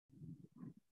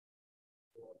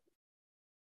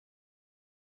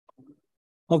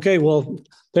Okay, well,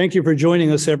 thank you for joining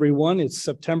us, everyone. It's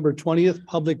September 20th,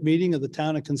 public meeting of the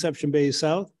town of Conception Bay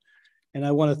South. And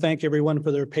I want to thank everyone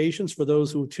for their patience, for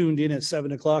those who tuned in at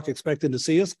 7 o'clock expecting to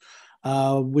see us.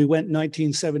 We went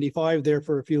 1975 there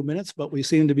for a few minutes, but we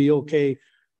seem to be okay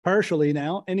partially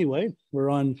now. Anyway, we're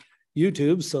on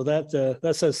YouTube, so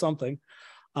that says something.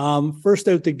 First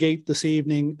out the gate this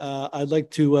evening, I'd like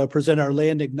to present our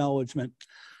land acknowledgement.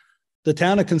 The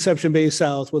town of Conception Bay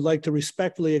South would like to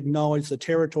respectfully acknowledge the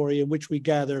territory in which we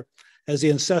gather as the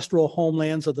ancestral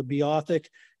homelands of the Beothuk,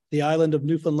 the island of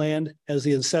Newfoundland as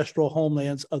the ancestral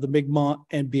homelands of the Mi'kmaq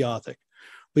and Beothuk.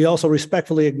 We also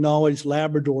respectfully acknowledge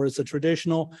Labrador as the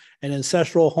traditional and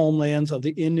ancestral homelands of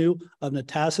the Innu of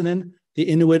Nitassinan, the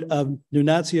Inuit of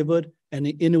Nunatsiavut, and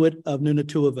the Inuit of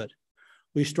Nunatuavut.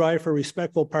 We strive for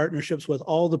respectful partnerships with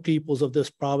all the peoples of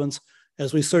this province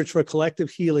as we search for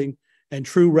collective healing and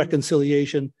true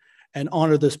reconciliation and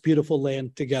honor this beautiful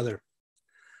land together.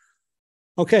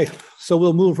 Okay, so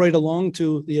we'll move right along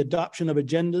to the adoption of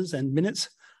agendas and minutes.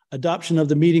 Adoption of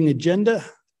the meeting agenda.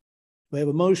 We have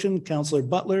a motion, Councillor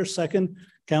Butler, second,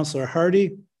 Councillor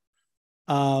Hardy.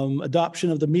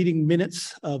 Adoption of the meeting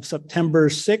minutes of September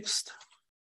 6th.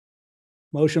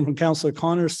 Motion from Councillor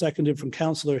Connors, seconded from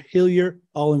Councillor Hillier.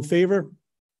 All in favor?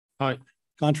 Aye.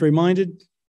 Contrary minded?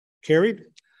 Carried.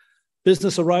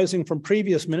 Business arising from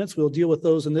previous minutes, we'll deal with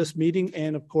those in this meeting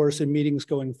and of course in meetings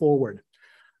going forward.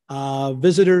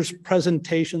 Visitors,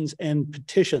 presentations, and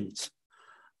petitions.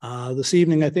 This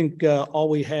evening, I think all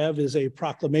we have is a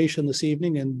proclamation this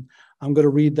evening, and I'm going to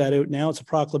read that out now. It's a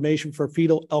proclamation for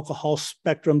Fetal Alcohol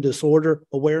Spectrum Disorder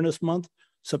Awareness Month,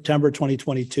 September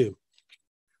 2022.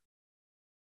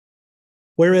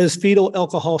 Whereas fetal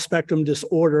alcohol spectrum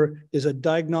disorder is a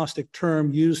diagnostic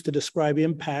term used to describe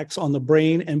impacts on the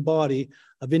brain and body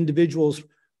of individuals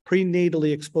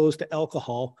prenatally exposed to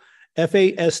alcohol,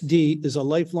 FASD is a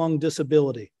lifelong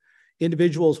disability.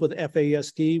 Individuals with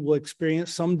FASD will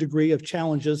experience some degree of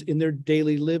challenges in their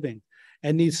daily living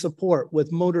and need support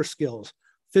with motor skills,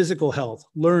 physical health,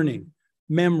 learning,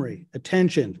 memory,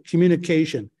 attention,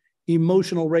 communication,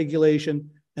 emotional regulation,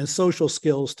 and social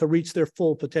skills to reach their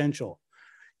full potential.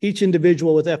 Each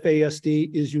individual with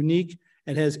FASD is unique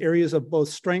and has areas of both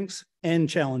strengths and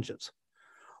challenges.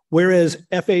 Whereas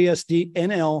FASD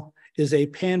NL is a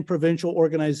pan-provincial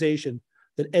organization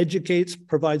that educates,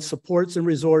 provides supports and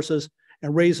resources,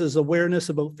 and raises awareness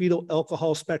about fetal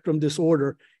alcohol spectrum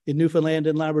disorder in Newfoundland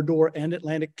and Labrador and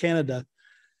Atlantic Canada.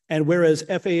 And whereas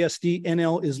FASD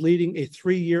NL is leading a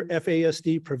 3-year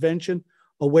FASD prevention,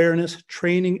 awareness,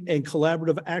 training, and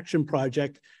collaborative action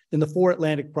project in the 4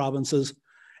 Atlantic provinces.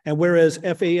 And whereas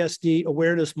FASD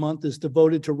Awareness Month is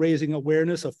devoted to raising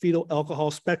awareness of fetal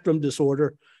alcohol spectrum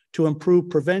disorder to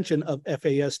improve prevention of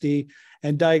FASD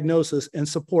and diagnosis and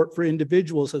support for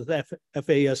individuals with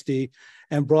FASD,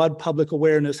 and broad public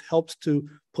awareness helps to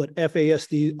put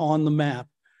FASD on the map.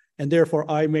 And therefore,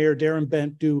 I, Mayor Darren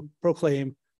Bent, do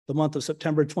proclaim the month of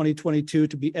September 2022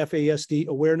 to be FASD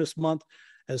Awareness Month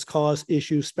as cause,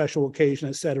 issue, special occasion,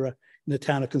 etc. in the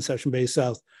town of Conception Bay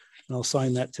South. And I'll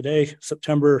sign that today,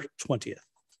 September 20th.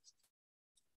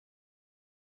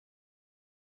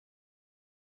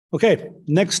 Okay,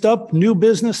 next up, new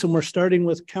business, and we're starting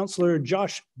with Councillor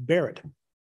Josh Barrett.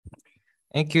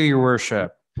 Thank you, Your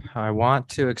Worship. I want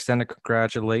to extend a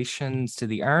congratulations to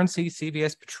the RNC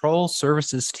CBS Patrol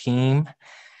Services team,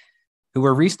 who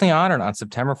were recently honored on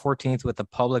September 14th with the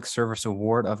Public Service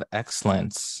Award of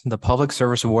Excellence. The Public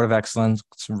Service Award of Excellence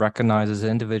recognizes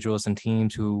individuals and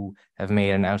teams who have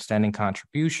made an outstanding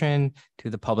contribution to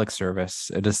the public service.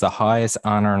 It is the highest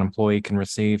honor an employee can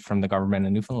receive from the government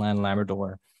in Newfoundland and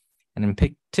Labrador. And in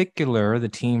particular, the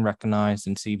team recognized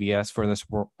in CBS for this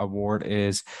award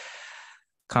is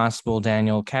Constable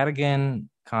Daniel Cadigan,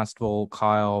 Constable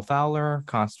Kyle Fowler,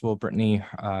 Constable Brittany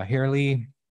Hearley,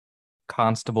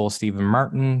 Constable Stephen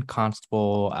Martin,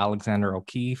 Constable Alexander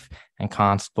O'Keefe, and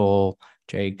Constable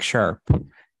Jake Sharp.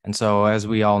 And so, as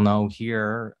we all know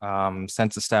here,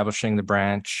 since establishing the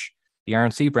branch, the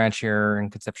RNC branch here in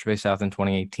Conception Bay South in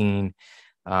 2018,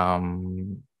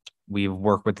 we've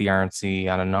worked with the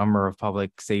RNC on a number of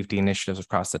public safety initiatives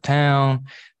across the town.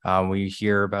 We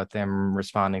hear about them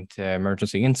responding to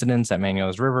emergency incidents at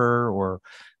Manuel's River or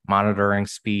monitoring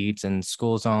speeds in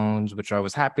school zones, which I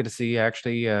was happy to see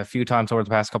actually a few times over the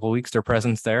past couple of weeks, their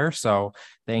presence there. So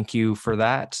thank you for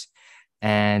that.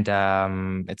 And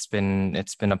it's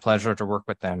been a pleasure to work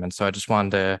with them. And so I just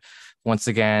wanted to once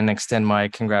again extend my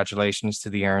congratulations to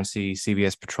the RNC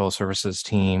CBS Patrol Services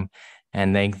team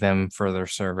and thank them for their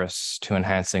service to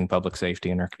enhancing public safety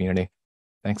in our community.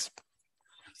 Thanks.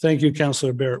 Thank you,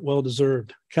 Councillor Barrett. Well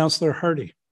deserved. Councillor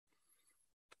Hardy.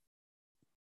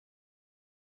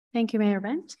 Thank you, Mayor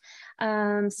Bent.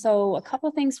 So a couple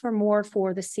of things for more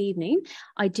for this evening.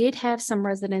 I did have some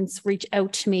residents reach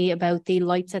out to me about the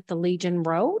lights at the Legion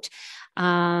Road.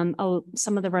 Some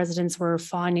of the residents were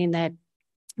finding that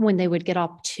when they would get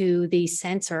up to the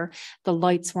sensor, the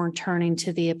lights weren't turning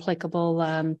to the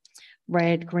applicable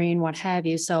red, green, what have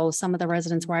you. So some of the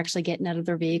residents were actually getting out of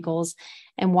their vehicles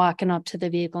and walking up to the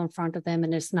vehicle in front of them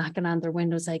and just knocking on their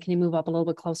windows, like, can you move up a little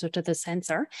bit closer to the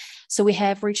sensor? So we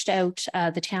have reached out,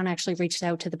 the town actually reached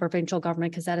out to the provincial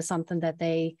government because that is something that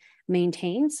they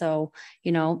maintain. So,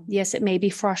 you know, yes, it may be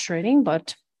frustrating,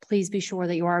 but please be sure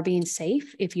that you are being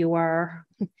safe. If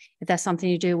that's something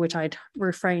you do, which I'd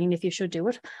refrain if you should do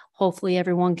it. Hopefully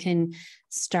everyone can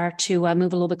start to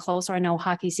move a little bit closer. I know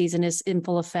hockey season is in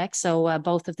full effect. So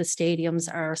both of the stadiums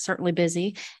are certainly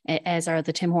busy, as are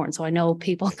the Tim Hortons. So I know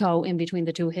people go in between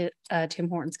the two Tim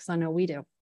Hortons because I know we do.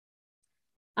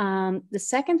 The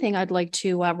second thing I'd like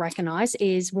to recognize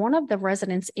is one of the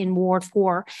residents in Ward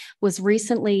 4 was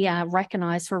recently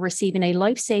recognized for receiving a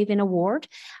life-saving award.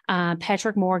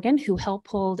 Patrick Morgan, who helped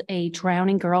pull a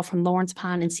drowning girl from Lawrence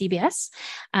Pond in CBS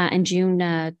in June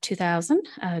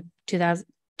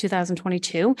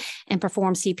 2022 and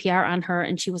performed CPR on her,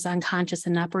 and she was unconscious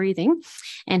and not breathing,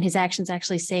 and his actions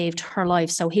actually saved her life.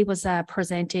 So he was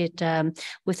presented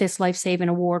with this life-saving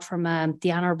award from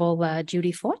the Honorable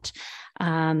Judy Foote.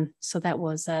 So that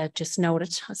was just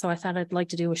noted. So I thought I'd like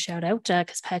to do a shout out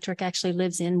because Patrick actually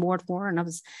lives in Ward 4, and I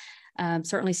was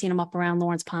certainly seen him up around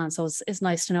Lawrence Pond. So it's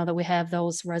nice to know that we have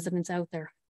those residents out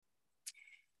there.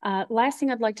 Last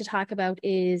thing I'd like to talk about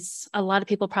is a lot of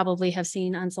people probably have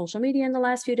seen on social media in the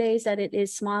last few days that it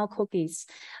is Smile Cookies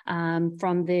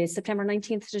from the September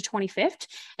 19th to 25th,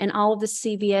 and all of the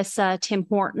CVS Tim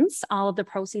Hortons, all of the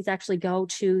proceeds actually go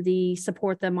to the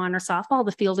support the minor softball,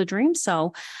 the Field of Dreams.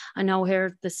 So I know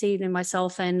here this evening,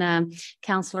 myself and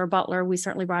Councillor Butler, we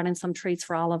certainly brought in some treats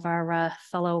for all of our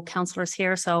fellow councillors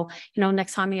here. So, you know,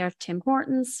 next time you have Tim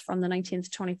Hortons from the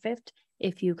 19th to 25th,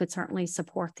 if you could certainly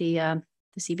support the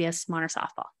CBS minor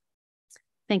softball.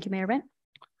 Thank you, Mayor Bent.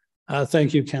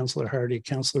 Thank you, Councillor Hardy.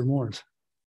 Councillor Moores.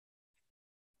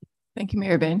 Thank you,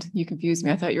 Mayor Bent. You confused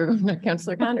me. I thought you were going to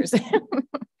Councillor Connors.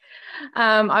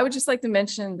 I would just like to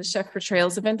mention the Chef for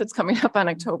Trails event that's coming up on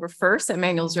October 1st at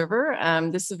Manuels River.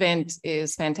 This event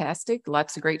is fantastic.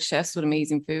 Lots of great chefs with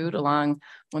amazing food along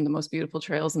one of the most beautiful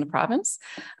trails in the province.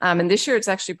 And this year it's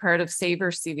actually part of Savor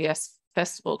CVS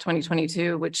Festival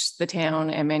 2022, which the town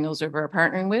and Manuels River are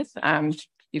partnering with.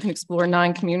 You can explore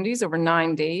 9 communities over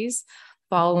 9 days.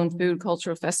 Fall and Food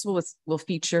Cultural Festival will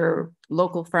feature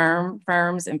local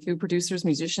farms and food producers,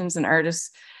 musicians and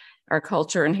artists, our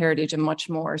culture and heritage, and much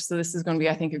more. So this is going to be,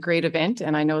 I think, a great event.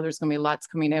 And I know there's going to be lots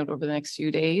coming out over the next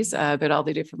few days about all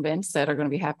the different events that are going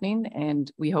to be happening.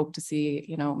 And we hope to see,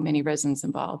 you know, many residents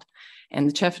involved. And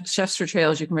the Chefs for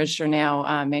Trails, you can register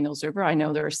now, Manuels River. I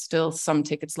know there are still some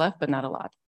tickets left, but not a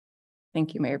lot.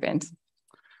 Thank you, Mayor Bent.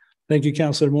 Thank you,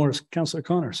 Councillor Morris. Councillor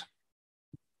Connors.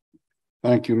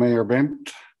 Thank you, Mayor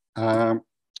Bent. On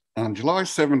July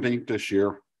 17th this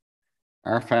year,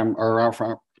 our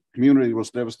community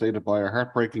was devastated by a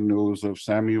heartbreaking news of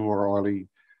Samuel O'Reilly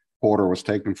Porter was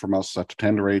taken from us at the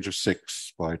tender age of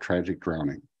 6 by tragic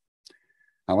drowning.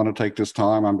 I want to take this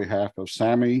time on behalf of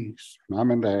Sammy's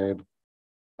mom and dad,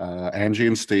 Angie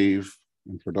and Steve,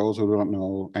 and for those who don't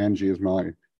know, Angie is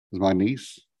my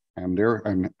niece,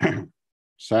 and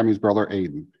Sammy's brother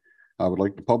Aidan. I would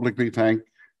like to publicly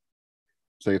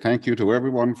say thank you to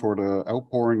everyone for the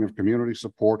outpouring of community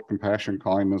support, compassion,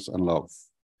 kindness, and love.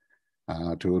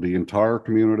 To the entire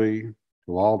community,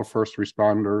 to all the first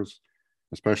responders,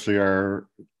 especially our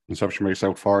Inception Bay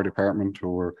South Fire Department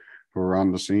who were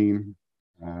on the scene,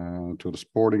 to the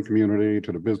sporting community,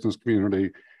 to the business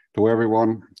community, to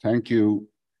everyone, thank you.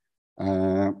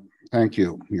 Thank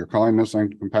you. Your kindness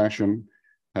and compassion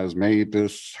has made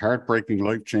this heartbreaking,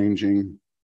 life-changing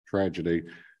tragedy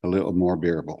a little more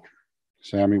bearable.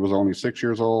 Sammy was only 6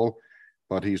 years old,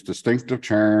 but his distinctive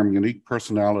charm, unique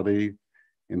personality,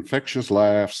 infectious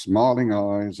laughs, smiling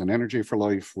eyes, and energy for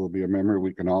life will be a memory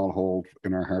we can all hold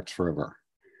in our hearts forever.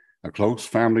 A close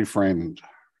family friend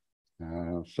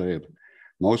said,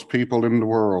 most people in the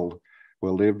world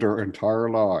will live their entire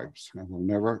lives and will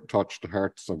never touch the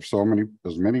hearts of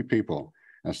as many people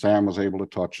as Sam was able to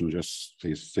touch in just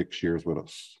these 6 years with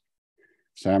us.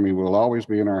 Sammy will always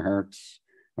be in our hearts,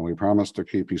 and we promise to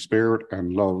keep his spirit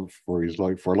and love for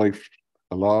life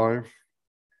alive.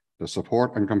 The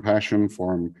support and compassion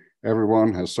from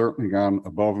everyone has certainly gone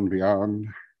above and beyond.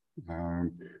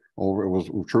 It was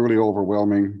truly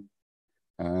overwhelming,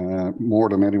 more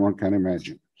than anyone can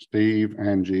imagine. Steve,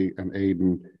 Angie, and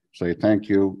Aidan say thank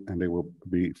you, and they will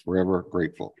be forever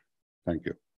grateful. Thank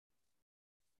you.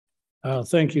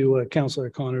 Thank you, Councillor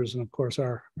Connors, and of course,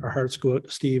 our hearts go out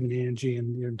to Steve and Angie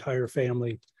and your entire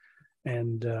family,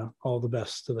 and all the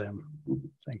best to them.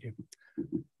 Thank you.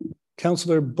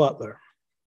 Councillor Butler.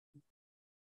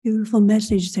 Beautiful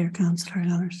message there, Councillor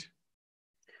Connors.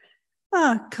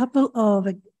 A couple of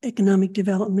economic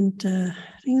development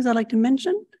things I'd like to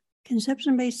mention.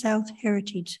 Conception Bay South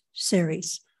Heritage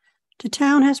Series. The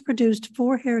town has produced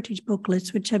 4 heritage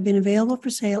booklets which have been available for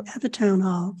sale at the town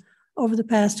hall over the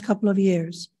past couple of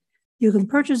years. You can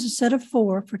purchase a set of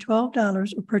 4 for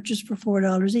 $12 or purchase for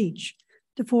 $4 each.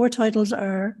 The 4 titles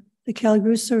are The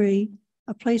Calgary Surrey,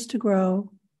 A Place to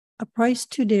Grow, A Price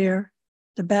to Dare,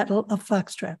 The Battle of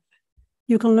Foxtrap.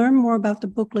 You can learn more about the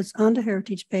booklets on the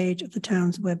heritage page of the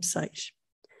town's website.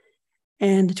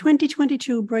 And the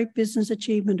 2022 Bright Business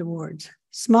Achievement Awards.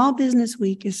 Small Business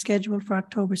Week is scheduled for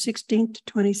October 16th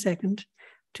to 22nd,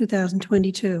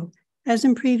 2022. As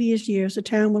in previous years, the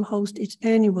town will host its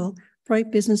annual Bright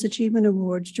Business Achievement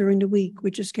Awards during the week,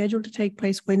 which is scheduled to take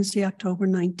place Wednesday, October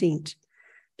 19th.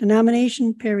 The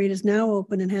nomination period is now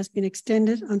open and has been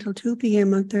extended until 2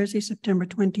 p.m. on Thursday, September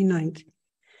 29th.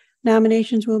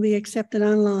 Nominations will be accepted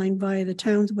online via the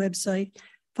town's website,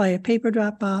 via paper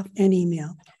drop-off and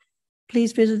email.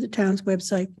 Please visit the town's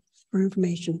website for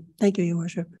information. Thank you, Your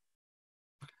Worship.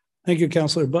 Thank you,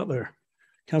 Councillor Butler.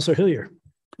 Councillor Hillier.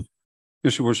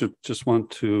 Yes, Your Worship, just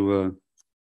want to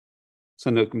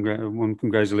send out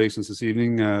congratulations this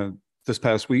evening. This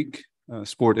past week,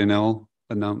 Sport NL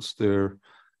announced their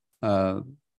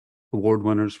award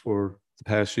winners for the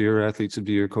past year, Athletes of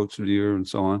the Year, Coach of the Year, and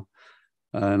so on.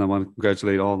 And I want to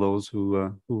congratulate all those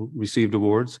who received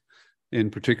awards. In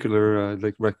particular, I'd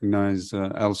like to recognize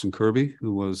Alison Kirby,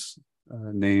 who was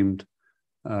named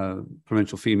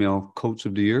Provincial Female Coach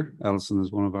of the Year. Alison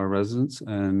is one of our residents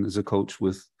and is a coach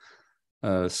with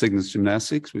Cygnus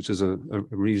Gymnastics, which is a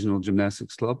regional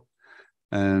gymnastics club.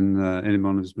 And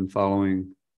anyone who's been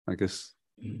following, I guess,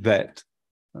 that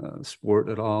sport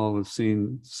at all has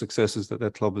seen successes that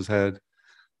that club has had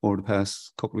over the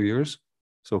past couple of years.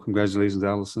 So congratulations,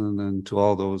 Alison, and to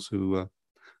all those who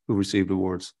received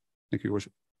awards. Thank you, Your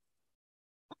Worship.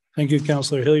 Thank you,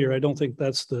 Councillor Hillier. I don't think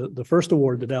that's the first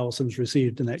award that Alison's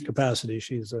received in that capacity.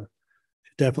 She's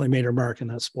definitely made her mark in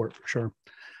that sport for sure.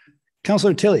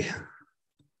 Councillor Tilley.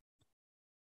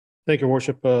 Thank you, Your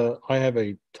Worship. I have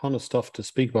a ton of stuff to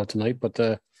speak about tonight, but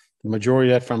the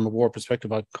majority of that from a award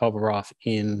perspective I'll cover off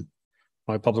in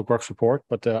my public works report.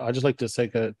 But I'd just like to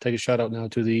take a shout out now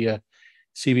to the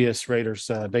CBS Raiders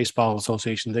Baseball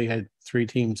Association. They had 3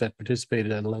 teams that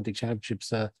participated at Atlantic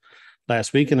Championships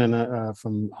last week, and then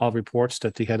from all reports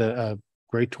that they had a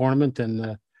great tournament,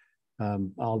 and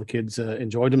all the kids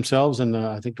enjoyed themselves, and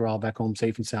I think they're all back home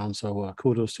safe and sound. So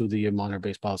kudos to the Monaghan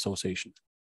Baseball Association.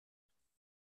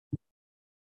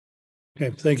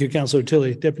 Okay, thank you, Councillor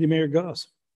Tilley. Deputy Mayor Goss.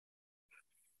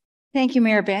 Thank you,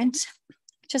 Mayor Bent.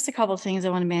 Just a couple of things I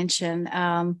want to mention.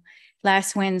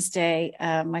 Last Wednesday,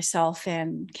 myself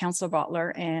and Councillor Butler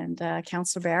and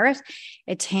Councillor Barrett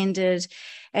attended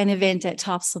an event at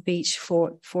Topsail Beach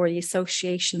for the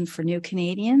Association for New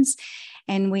Canadians.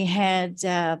 And we had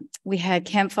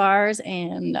campfires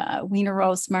and wiener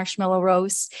roast, marshmallow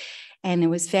roast, and it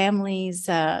was families,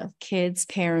 kids,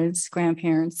 parents,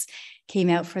 grandparents came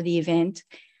out for the event.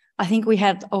 I think we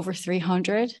had over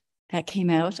 300 that came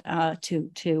out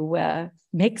to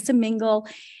mix and mingle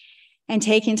and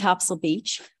take in Topsail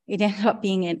Beach. It ended up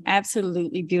being an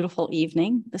absolutely beautiful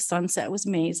evening. The sunset was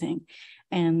amazing.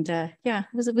 And yeah,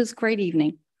 it was a great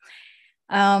evening.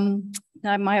 Now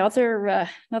my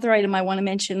another item I want to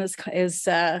mention is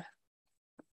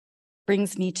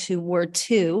brings me to Ward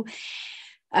 2.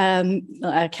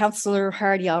 Councillor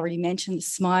Hardy already mentioned the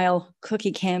Smile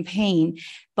Cookie campaign,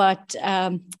 but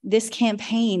this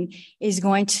campaign is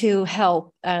going to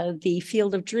help the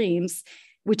Field of Dreams,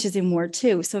 which is in Ward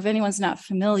 2. So if anyone's not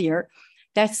familiar,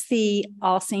 that's the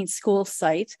All Saints School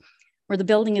site where the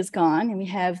building is gone, and we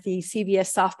have the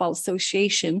CBS Softball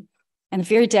Association and a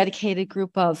very dedicated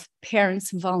group of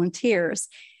parents and volunteers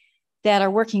that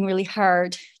are working really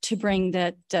hard to bring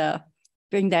that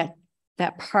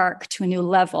park to a new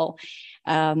level,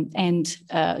 and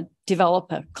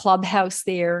develop a clubhouse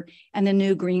there and a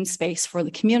new green space for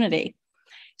the community.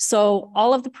 So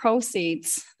all of the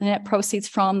proceeds, the net proceeds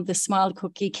from the Smile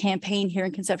Cookie campaign here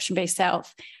in Conception Bay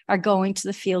South are going to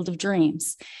the Field of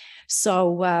Dreams.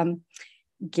 So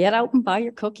get out and buy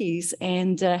your cookies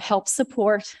and help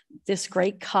support this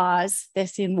great cause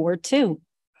that's in Ward 2.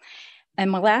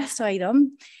 And my last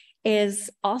item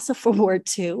is also for Ward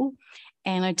 2.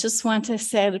 And I just want to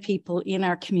say to people in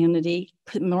our community,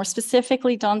 more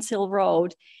specifically Duns Hill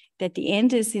Road, that the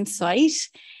end is in sight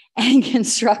and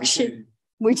construction,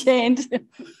 which end,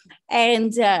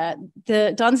 and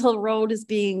the Dunshill Road is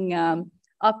being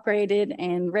upgraded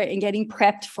and getting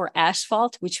prepped for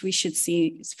asphalt, which we should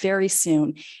see very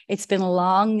soon. It's been a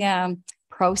long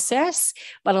process,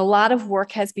 but a lot of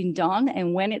work has been done.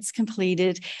 And when it's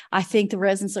completed, I think the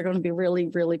residents are going to be really,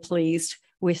 really pleased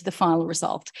with the final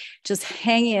result. Just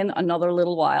hang in another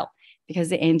little while because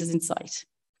the end is in sight.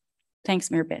 Thanks,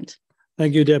 Mayor Bent.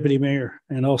 Thank you, Deputy Mayor.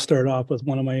 And I'll start off with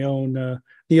one of my own.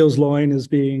 Neil's line is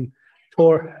being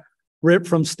ripped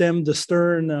from stem to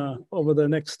stern over the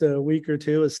next week or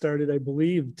two. It started, I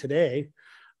believe, today.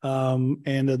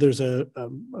 And there's a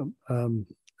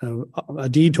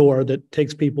detour that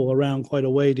takes people around quite a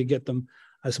way to get them,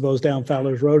 I suppose, down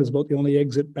Fowler's Road is about the only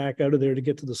exit back out of there to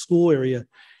get to the school area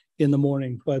in the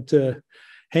morning. But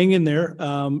hang in there.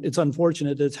 It's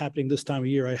unfortunate that it's happening this time of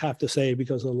year, I have to say,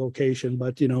 because of the location.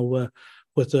 But you know,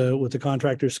 with the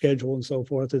contractor's schedule and so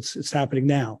forth, it's happening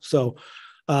now. So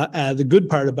the good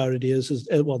part about it is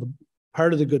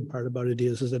part of the good part about it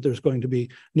is that there's going to be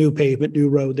new pavement, new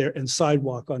road there, and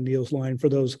sidewalk on Neil's line for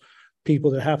those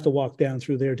people that have to walk down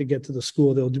through there to get to the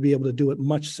school. They'll be able to do it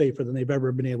much safer than they've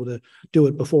ever been able to do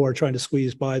it before, trying to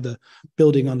squeeze by the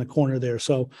building on the corner there.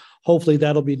 So hopefully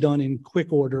that'll be done in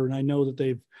quick order. And I know that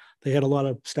they had a lot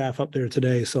of staff up there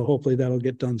today, so hopefully that'll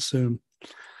get done soon.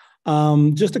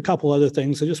 Just a couple other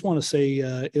things. I just want to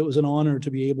say it was an honor to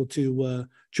be able to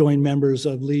join members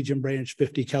of Legion Branch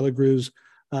 50 Kelligrews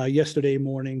yesterday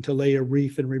morning to lay a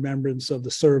wreath in remembrance of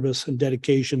the service and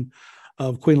dedication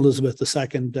of Queen Elizabeth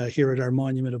II here at our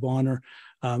Monument of Honor.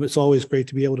 It's always great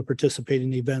to be able to participate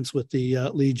in events with the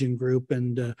Legion group,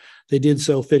 and they did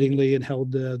so fittingly and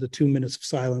held the 2 minutes of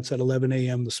silence at 11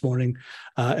 a.m. this morning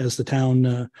as the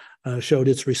town showed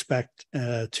its respect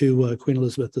to Queen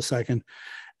Elizabeth II.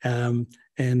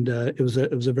 It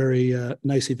was a very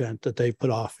nice event that they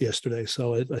put off yesterday.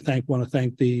 So I want to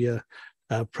thank the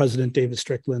President David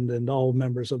Strickland and all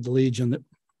members of the Legion that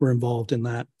were involved in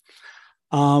that.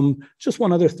 Just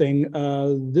one other thing,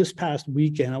 this past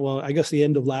weekend, well, I guess the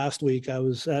end of last week, I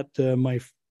was at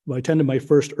I attended my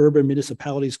first Urban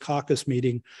Municipalities Caucus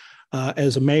meeting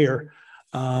as a mayor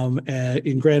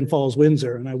in Grand Falls,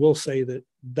 Windsor. And I will say that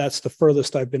that's the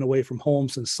furthest I've been away from home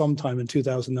since sometime in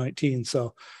 2019.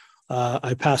 So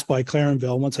I passed by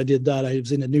Clarenville. Once I did that, I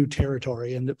was in a new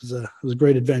territory, and it was a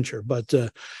great adventure. But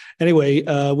anyway,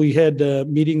 we had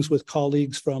meetings with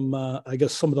colleagues from, I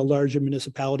guess, some of the larger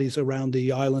municipalities around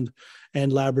the island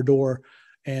and Labrador,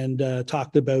 and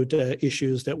talked about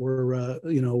issues that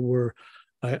were,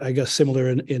 I guess, similar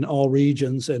in all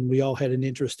regions. And we all had an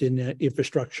interest in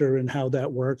infrastructure and how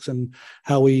that works, and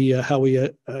how we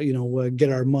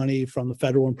get our money from the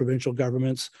federal and provincial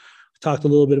governments. Talked a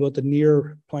little bit about the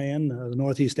NEAR plan, the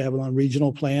Northeast Avalon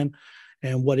Regional Plan,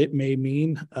 and what it may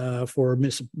mean for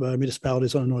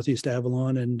municipalities on Northeast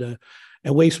Avalon. And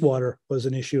wastewater was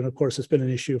an issue. And of course, it's been an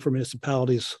issue for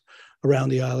municipalities around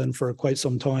the island for quite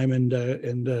some time.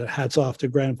 And hats off to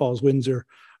Grand Falls, Windsor,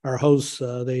 our hosts.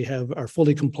 They are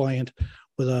fully compliant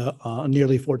with a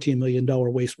nearly $14 million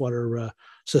wastewater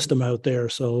system out there.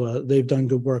 So they've done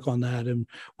good work on that. And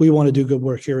we want to do good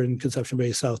work here in Conception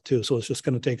Bay South too. So it's just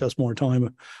going to take us more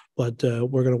time, but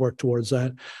we're going to work towards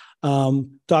that.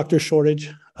 Doctor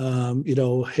shortage,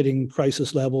 hitting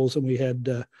crisis levels. And we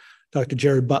had Dr.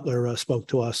 Jared Butler spoke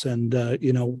to us, and,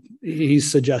 he's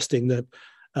suggesting that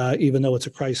even though it's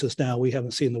a crisis now, we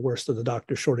haven't seen the worst of the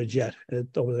doctor shortage yet.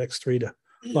 Over the next 3 to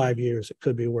 5 years, it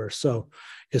could be worse. So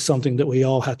it's something that we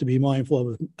all have to be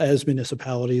mindful of as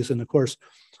municipalities. And of course,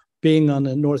 being on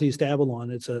the Northeast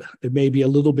Avalon, it may be a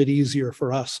little bit easier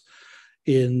for us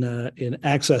in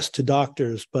access to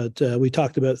doctors, but we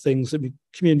talked about things that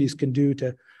communities can do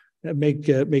to make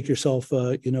yourself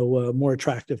more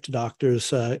attractive to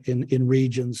doctors in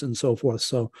regions and so forth.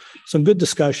 So some good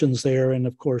discussions there, and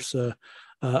of course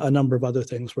a number of other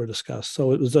things were discussed.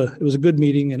 So it was a good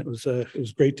meeting, and it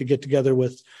was great to get together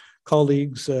with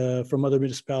colleagues from other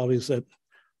municipalities that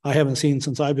I haven't seen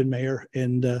since I've been mayor,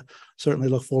 and certainly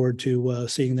look forward to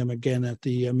seeing them again at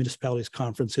the municipalities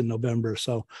conference in November.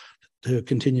 So to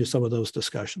continue some of those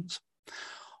discussions.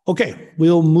 Okay,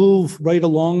 we'll move right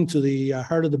along to the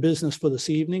heart of the business for this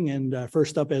evening. And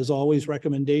first up, as always,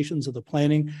 recommendations of the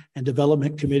Planning and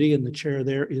Development Committee, and the chair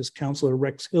there is Councillor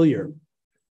Rex Hillier.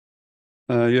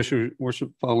 Yes, Your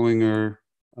Worship, following our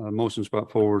motions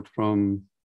brought forward from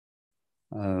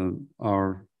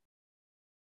our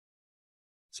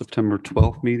September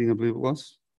 12th meeting, I believe it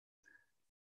was.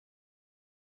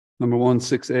 Number 1,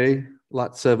 6A,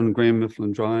 Lot 7, Graham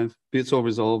Mifflin Drive. Be it so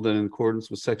resolved that in accordance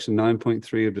with Section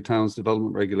 9.3 of the town's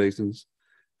development regulations,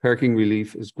 Parking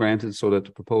relief is granted so that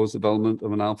the proposed development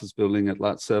of an office building at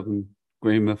Lot 7,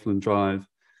 Gray Mifflin Drive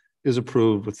is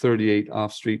approved with 38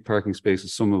 off-street parking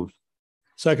spaces. So moved.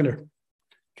 Seconder,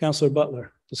 Councillor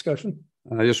Butler, discussion?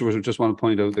 I just want to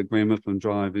point out that Gray Mifflin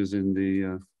Drive is in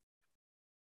the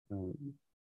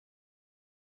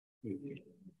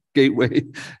Gateway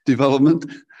development.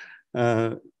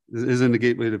 Is in the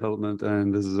Gateway development,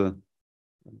 and this is a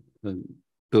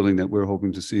building that we're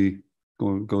hoping to see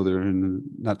go there in the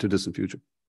not too distant future.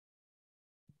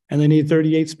 And they need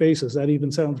 38 spaces. That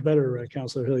even sounds better,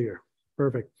 Councillor Hillier.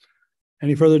 Perfect.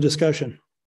 Any further discussion?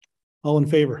 All in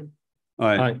favor?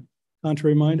 Aye.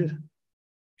 Contrary minded?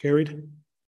 Carried.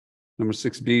 Number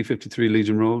 6B, 53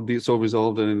 Legion Road. Be it so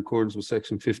resolved that in accordance with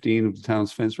section 15 of the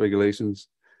town's fence regulations,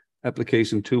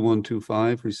 application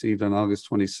 2125 received on August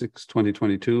 26,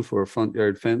 2022 for a front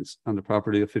yard fence on the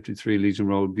property of 53 Legion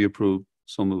Road be approved.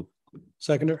 So moved.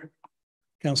 Seconder,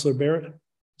 Councillor Barrett,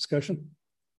 discussion?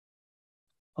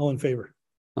 All in favor?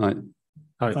 Aye.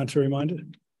 Contrary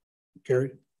minded?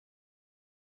 Carried.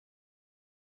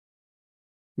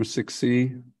 Number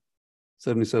 6C,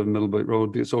 77 Middlebite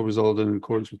Road. Be it so resolved in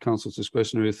accordance with council's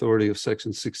discretionary authority of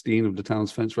section 16 of the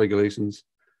town's fence regulations.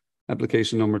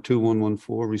 Application number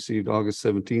 2114 received August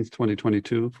 17th,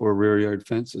 2022 for a rear yard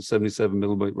fence at 77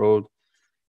 Middlebite Road.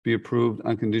 Be approved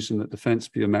on condition that the fence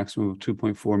be a maximum of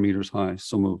 2.4 meters high.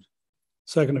 So moved.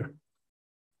 Seconder,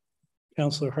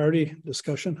 Councillor Hardy,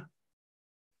 discussion?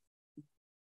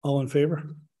 All in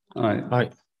favor? Aye.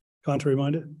 Contrary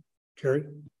minded? Carried.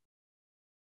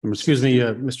 Excuse me,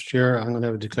 Mr. Chair, I'm going to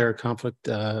have a declared conflict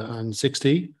on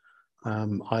 60.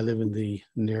 I live in the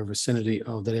near vicinity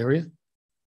of that area.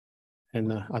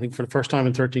 And I think for the first time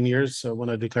in 13 years, when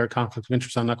I declare conflict of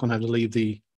interest, I'm not going to have to leave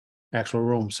the actual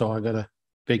room. So I got to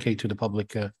vacate to the public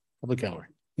gallery.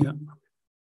 Yeah.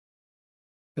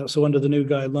 So under the new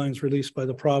guidelines released by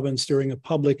the province during a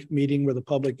public meeting where the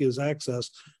public gives access,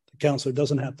 the councillor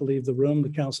doesn't have to leave the room. The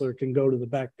councillor can go to the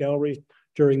back gallery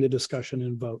during the discussion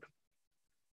and vote.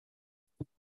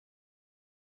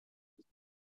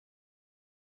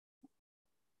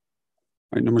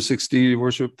 All right, number 60, Your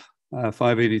Worship,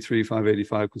 583,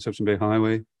 585 Conception Bay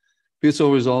Highway. Be it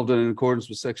so resolved that in accordance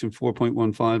with section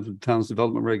 4.15 of the town's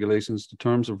development regulations, the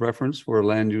terms of reference for a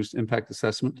land use impact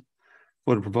assessment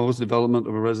for the proposed development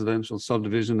of a residential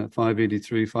subdivision at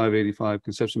 583, 585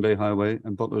 Conception Bay Highway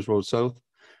and Butler's Road South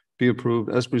be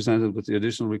approved as presented with the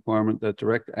additional requirement that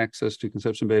direct access to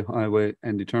Conception Bay Highway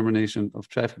and determination of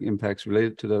traffic impacts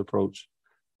related to that approach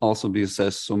also be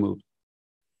assessed. So moved.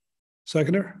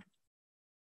 Seconder,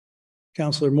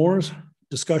 Councillor Moores,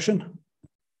 discussion?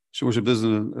 Your Worship, this is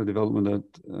a development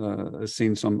that has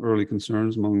seen some early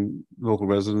concerns among local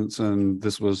residents, and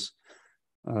this was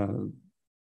a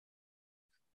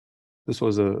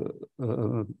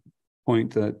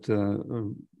point that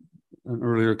an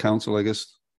earlier council, I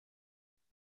guess,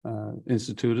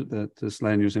 instituted, that this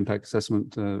land use impact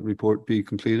assessment report be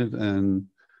completed, and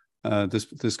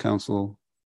this council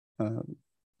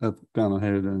have gone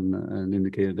ahead and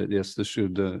indicated that yes, this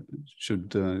should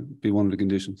be one of the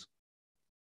conditions.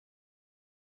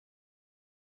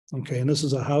 Okay, and this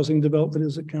is a housing development,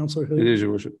 is it, Councillor Hill? It is,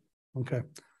 Your Worship. Okay.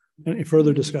 Any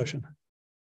further discussion?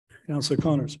 Councillor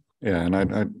Connors. Yeah, and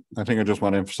I think I just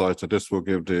want to emphasize that this will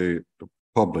give the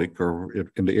public or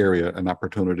in the area an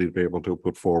opportunity to be able to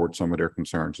put forward some of their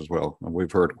concerns as well. And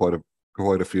we've heard quite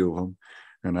a few of them,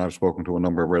 and I've spoken to a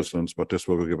number of residents, but this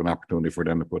will give an opportunity for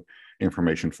them to put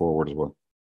information forward as well.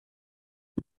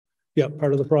 Yeah,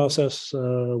 part of the process.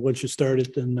 Once you start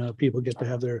it, then people get to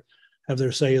have their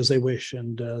say as they wish,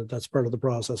 and that's part of the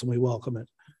process, and we welcome it.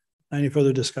 Any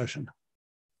further discussion?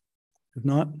 If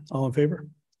not, all in favor?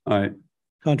 Aye.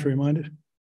 Contrary minded?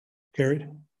 Carried.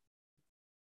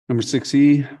 Number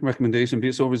 6E, recommendation, be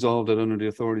it so resolved that under the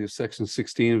authority of section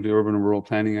 16 of the Urban and Rural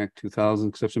Planning Act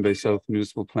 2000, Conception Bay South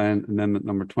Municipal Plan Amendment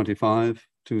number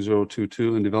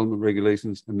 25-2022 and Development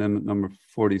Regulations Amendment number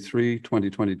 43,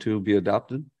 2022 be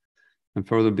adopted. And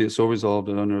further, be it so resolved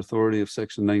that under authority of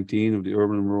section 19 of the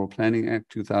Urban and Rural Planning Act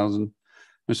 2000,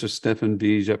 Mr. Stefan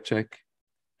B. Jepchek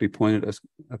be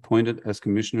appointed as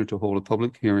commissioner to hold a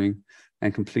public hearing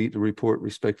and complete a report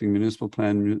respecting municipal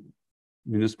plan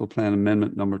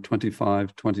amendment number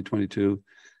 25, 2022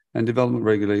 and Development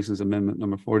Regulations Amendment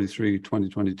number 43,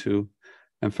 2022.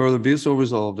 And further, be it so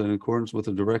resolved that in accordance with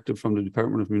a directive from the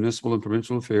Department of Municipal and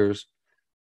Provincial Affairs,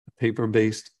 a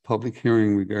paper-based public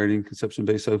hearing regarding Conception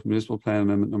Bay South Municipal Plan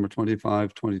Amendment number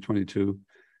 25, 2022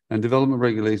 and Development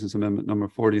Regulations Amendment number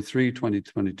 43,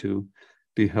 2022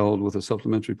 be held with a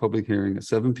supplementary public hearing at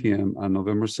 7 p.m. on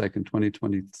November 2nd,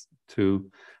 2022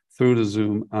 through the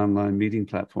Zoom online meeting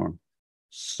platform.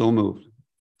 So moved.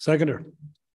 Seconder.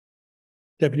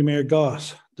 Deputy Mayor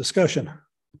Goss, discussion.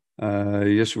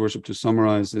 Yes, Your Worship, to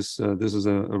summarize this, this is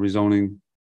a rezoning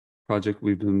project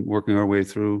we've been working our way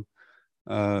through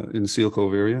in the Seal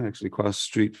Cove area, actually across the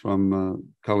street from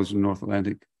College of North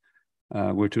Atlantic.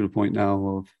 We're to the point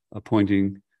now of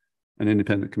appointing an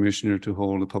independent commissioner to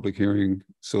hold a public hearing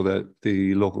so that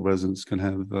the local residents can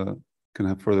have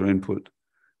further input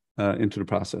into the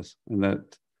process. And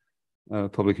that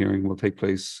public hearing will take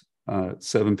place at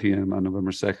 7 p.m. on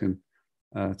November 2nd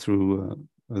through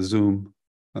a Zoom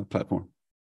platform,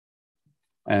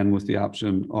 and with the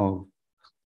option of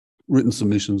written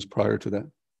submissions prior to that.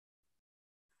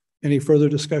 Any further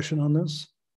discussion on this?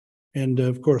 And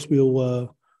of course,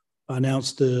 we'll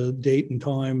announce the date and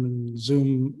time and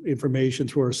Zoom information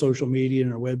through our social media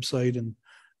and our website and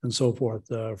so forth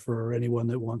for anyone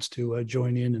that wants to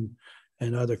join in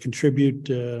and either contribute,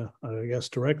 I guess,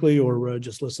 directly or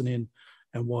just listen in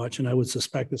and watch. And I would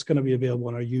suspect it's going to be available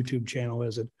on our YouTube channel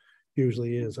as it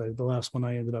usually is. The last one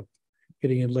I ended up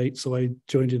getting in late, so I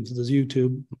joined into this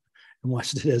YouTube and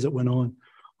watched it as it went on.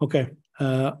 Okay,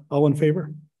 all in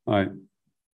favor? All right.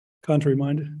 Contrary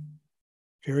minded?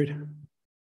 Carried.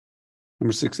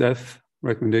 Number 6F,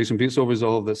 recommendation, be it so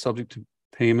resolved that subject to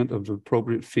payment of the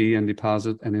appropriate fee and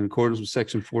deposit and in accordance with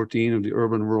section 14 of the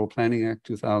Urban Rural Planning Act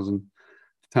 2000, the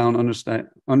town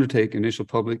undertake initial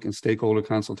public and stakeholder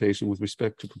consultation with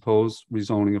respect to proposed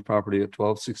rezoning of property at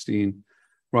 1216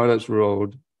 Rideouts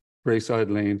Road, Braeside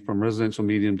Lane from residential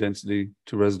medium density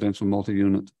to residential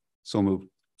multi-unit. So moved.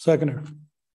 Seconder.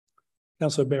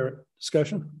 Councillor Barrett,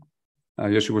 discussion?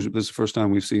 Yes, Your Worship, this is the first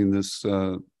time we've seen this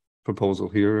proposal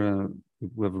here.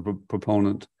 We have a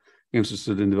proponent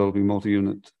interested in developing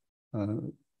multi-unit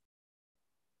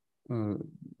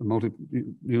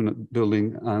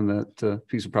building on that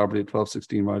piece of property at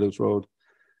 1216 Rideouts Road,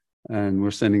 and we're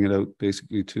sending it out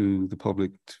basically to the public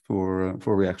for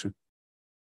reaction.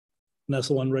 And that's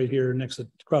the one right here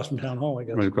across from Town Hall, I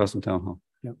guess. Right across from Town Hall.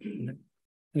 Yep.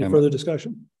 Any further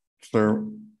discussion? So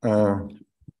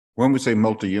when we say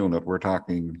multi-unit, we're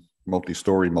talking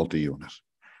multi-story, multi-unit.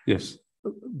 Yes.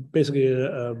 Basically,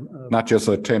 Not just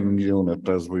a 10-unit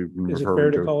as we've is it fair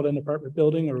referred to to, call it an apartment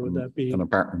building, or would that be? an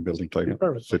apartment building type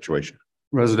Apartment. situation.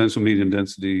 Residential medium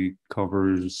density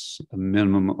covers a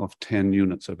minimum of 10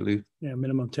 units, I believe. Yeah,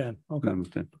 minimum 10. Okay. Minimum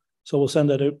of 10. So we'll send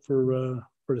that out for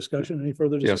discussion. Any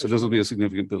further discussion? Yeah, so this will be a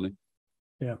significant building.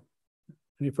 Yeah.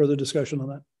 Any further discussion on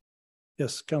that?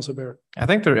 Yes, Councilor Barrett. I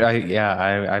think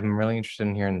I'm really interested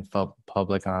in hearing the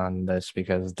public on this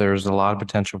because there's a lot of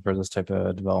potential for this type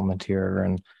of development here,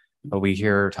 and we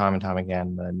hear time and time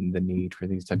again the need for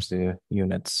these types of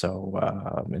units. So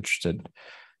I'm interested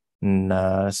in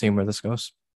seeing where this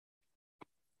goes.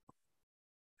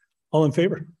 All in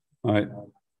favor? All right.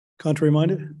 Contrary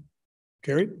minded?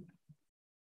 Carried.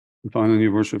 And finally,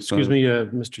 Your Worship. Excuse me,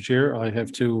 Mr. Chair, I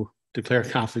have to declare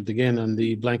conflict again on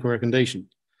the blank recommendation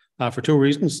for two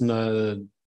reasons. And the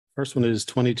first one is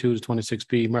 22 to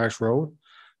 26B Marsh Road.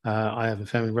 I have a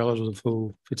family relative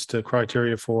who fits the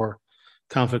criteria for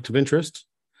conflict of interest,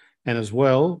 and as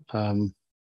well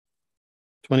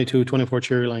 2224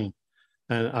 Cherry Lane.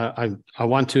 And I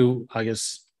want to, I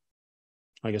guess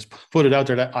put it out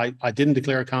there that I didn't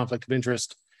declare a conflict of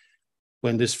interest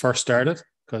when this first started,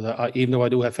 because even though I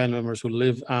do have family members who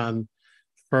live on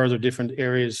further different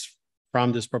areas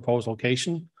from this proposed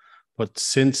location, but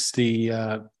since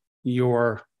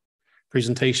your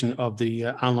presentation of the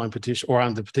online petition, or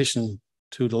on the petition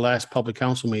to the last public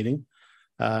council meeting,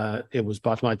 it was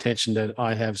brought to my attention that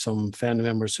I have some family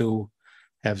members who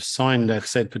have signed that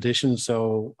said petition,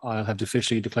 so I'll have to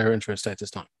officially declare interest at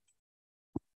this time.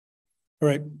 All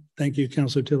right. Thank you,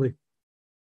 Councilor Tilley.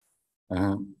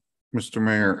 Mr.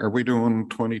 Mayor, are we doing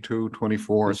 22,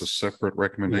 24 as a separate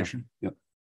recommendation? Yeah.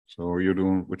 So are you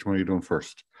doing, which one are you doing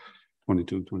first?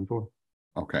 22, 24.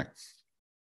 Okay.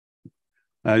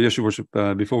 Yes, Your Worship,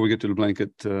 before we get to the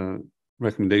blanket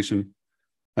recommendation,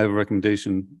 I have a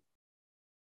recommendation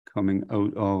coming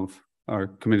out of our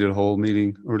committee of the whole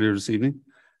meeting earlier this evening,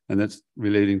 and that's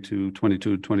relating to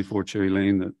 22 to 24 Cherry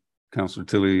Lane that Councillor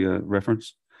Tilley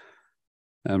referenced.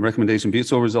 Recommendation, be it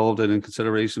so resolved that in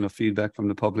consideration of feedback from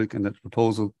the public and that the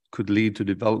proposal could lead to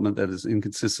development that is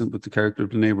inconsistent with the character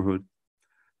of the neighborhood,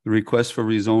 the request for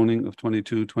rezoning of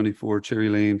 2224 Cherry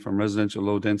Lane from residential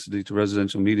low density to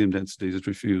residential medium density is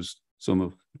refused. So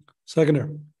moved. Seconder.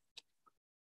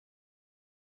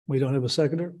 We don't have a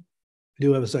seconder. We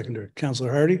do have a seconder.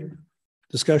 Councillor Hardy,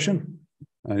 discussion?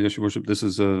 Yes, Your Worship, this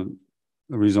is a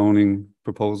rezoning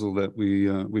proposal that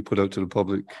we put out to the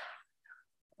public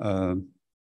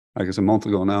I guess a month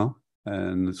ago now,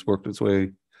 and it's worked its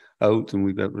way out and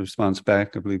we got a response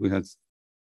back. I believe we had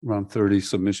around 30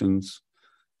 submissions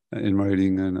in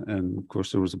writing, and of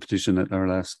course there was a petition at our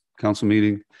last council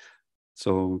meeting.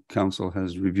 So council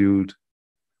has reviewed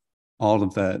all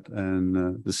of that,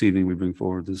 and this evening we bring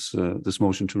forward this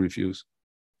motion to refuse.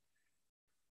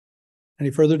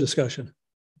 Any further discussion?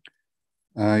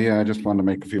 Yeah, I just wanted to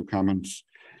make a few comments.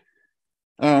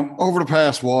 Over the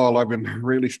past while, I've been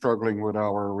really struggling with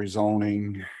our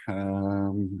rezoning,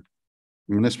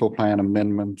 municipal plan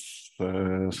amendments,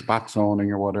 spot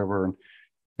zoning or whatever,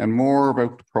 and more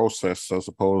about the process as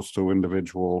opposed to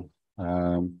individual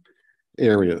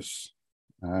areas.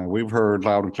 We've heard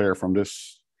loud and clear from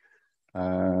this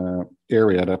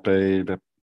area that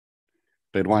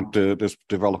they'd want this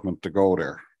development to go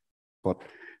there, but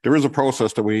there is a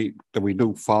process that we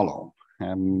do follow,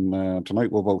 and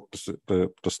tonight we'll vote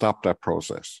to stop that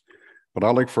process. But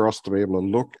I'd like for us to be able to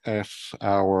look at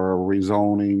our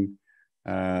rezoning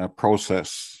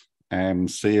process and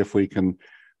see if we can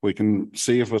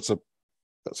see if it's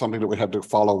something that we have to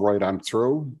follow right on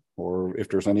through, or if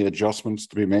there's any adjustments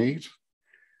to be made.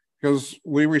 Because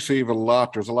we receive a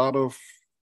lot, there's a lot of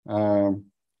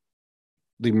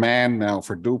demand now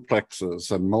for duplexes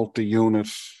and multi-unit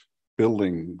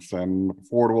buildings and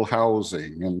affordable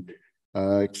housing and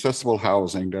accessible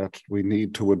housing that we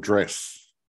need to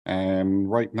address. And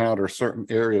right now there are certain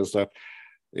areas that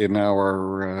in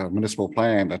our municipal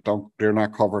plan that they're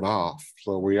not covered off.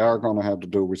 So we are going to have to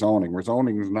do rezoning.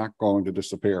 Rezoning is not going to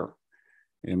disappear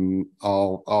in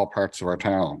all parts of our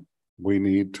town. We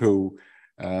need to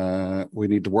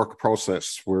work a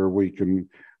process where we can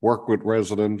work with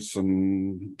residents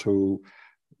and to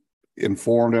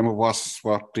inform them of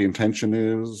what the intention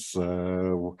is,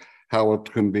 how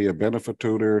it can be a benefit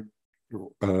to their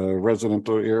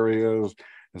residential areas.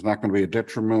 It's not going to be a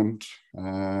detriment.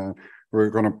 We're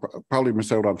going to probably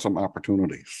miss out on some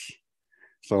opportunities.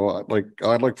 So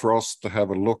I'd like for us to have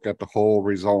a look at the whole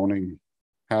rezoning,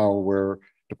 the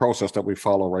process that we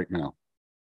follow right now.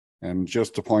 And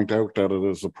just to point out that it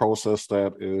is a process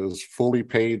that is fully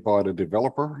paid by the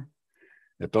developer.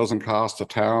 It doesn't cost the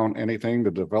town anything.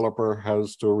 The developer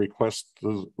has to request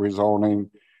the rezoning.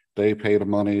 They pay the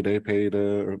money,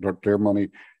 their money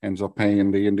ends up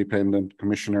paying the independent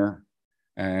commissioner.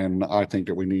 And I think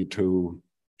that we need to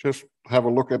just have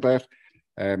a look at that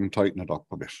and tighten it up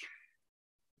a bit.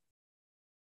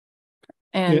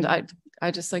 And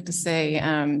I'd just like to say,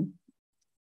 I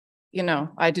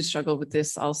did struggle with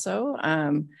this also.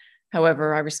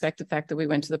 However, I respect the fact that we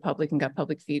went to the public and got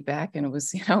public feedback, and it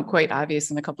was, quite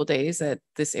obvious in a couple of days that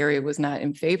this area was not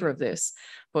in favor of this.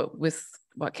 But with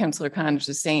what Councillor Connors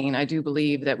is saying, I do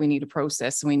believe that we need a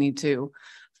process and we need to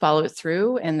follow it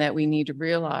through, and that we need to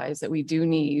realize that we do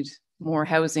need more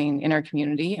housing in our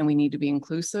community, and we need to be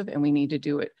inclusive, and we need to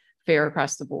do it fair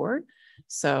across the board.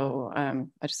 So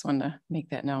I just wanted to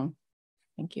make that known.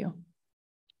 Thank you.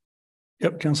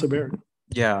 Yep, Councillor Barrett.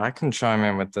 Yeah, I can chime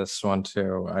in with this one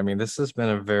too. I mean, this has been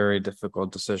a very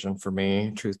difficult decision for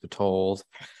me, truth be told.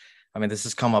 I mean, this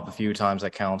has come up a few times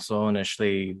at council.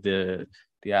 Initially, the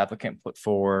applicant put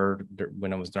forward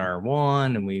when it was an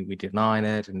R1 and we denied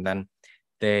it. And then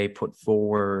they put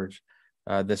forward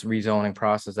this rezoning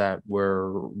process that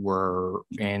we're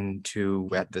into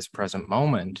at this present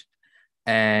moment.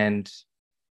 And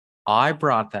I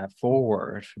brought that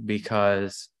forward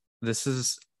because this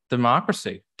is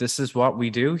democracy. This is what we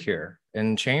do here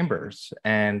in chambers.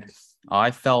 And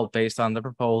I felt, based on the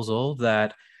proposal,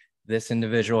 that this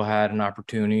individual had an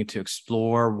opportunity to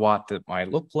explore what that might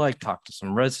look like, talk to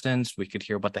some residents, we could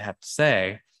hear what they have to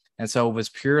say. And so it was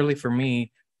purely for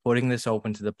me putting this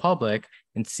open to the public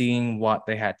and seeing what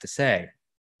they had to say.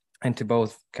 And to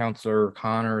both Councillor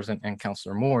Connors and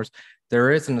Councillor Moores,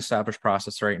 there is an established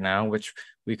process right now, which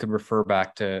we could refer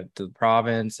back to the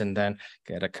province and then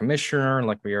get a commissioner,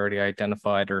 like we already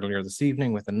identified earlier this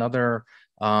evening with another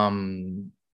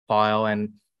file. And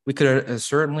we could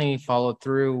certainly follow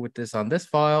through with this on this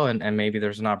file, and maybe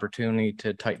there's an opportunity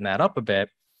to tighten that up a bit.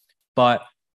 But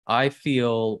I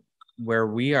feel where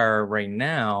we are right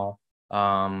now,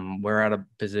 we're at a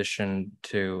position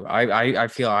to, I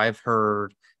feel I've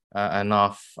heard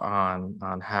enough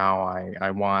on how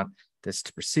I want this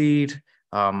to proceed.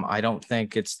 I don't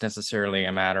think it's necessarily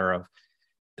a matter of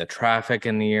the traffic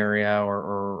in the area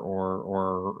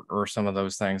or some of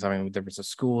those things. I mean, there was a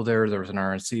school there was an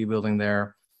RNC building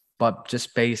there, but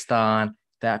just based on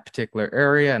that particular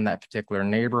area and that particular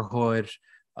neighborhood,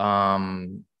 I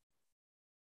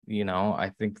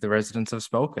think the residents have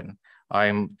spoken.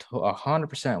 I'm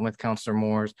 100% with Councillor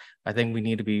Moores. I think we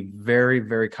need to be very,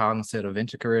 very cognizant of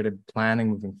integrated planning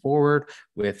moving forward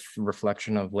with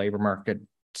reflection of labor market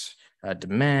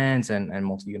demands and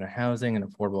multi-unit housing and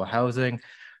affordable housing.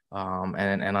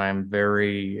 And I'm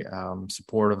very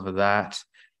supportive of that.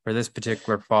 For this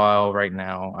particular file right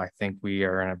now, I think we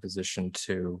are in a position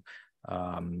to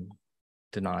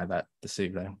deny that this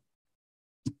evening.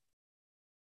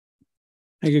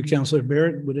 Thank you, Councillor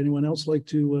Barrett. Would anyone else like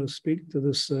to speak to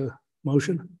this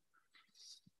motion?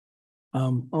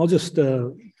 I'll just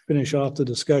finish off the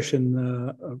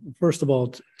discussion. First of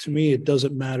all, to me, it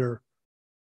doesn't matter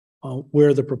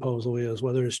where the proposal is,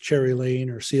 whether it's Cherry Lane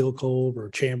or Seal Cove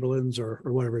or Chamberlain's or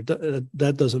whatever.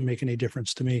 That doesn't make any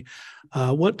difference to me.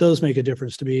 What does make a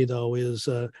difference to me, though, is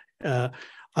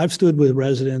I've stood with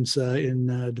residents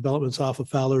in developments off of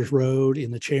Fowler's Road in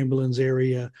the Chamberlain's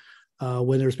area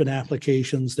when there's been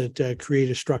applications that create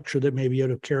a structure that may be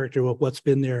out of character with what's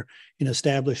been there in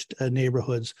established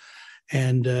neighborhoods.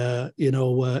 And,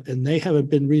 and they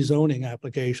haven't been rezoning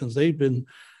applications. They've been,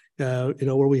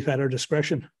 where we've had our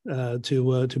discretion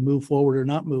to move forward or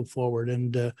not move forward.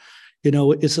 And,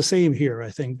 it's the same here.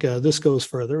 I think this goes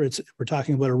further. We're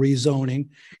talking about a rezoning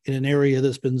in an area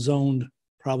that's been zoned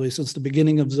probably since the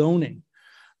beginning of zoning,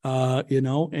 and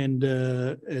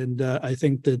I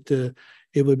think that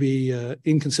it would be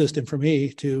inconsistent for me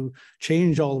to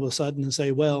change all of a sudden and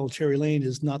say, well, Cherry Lane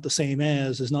is not the same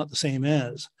as.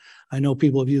 I know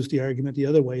people have used the argument the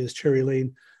other way, is Cherry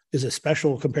Lane is it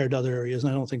special compared to other areas?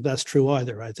 And I don't think that's true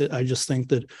either. I just think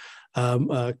that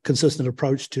a consistent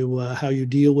approach to how you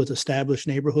deal with established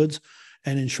neighborhoods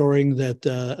and ensuring that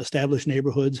established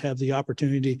neighborhoods have the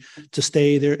opportunity to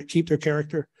stay there, keep their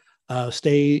character,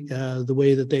 stay the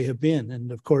way that they have been.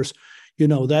 And of course,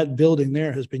 that building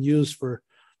there has been used for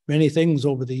many things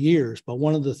over the years. But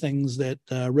one of the things that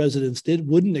residents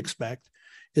wouldn't expect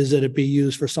is that it be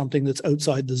used for something that's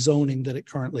outside the zoning that it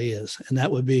currently is. And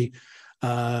that would be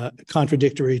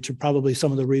contradictory to probably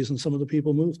some of the reasons some of the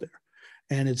people moved there.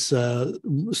 And it's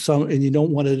and you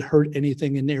don't want to hurt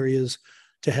anything in areas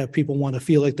to have people want to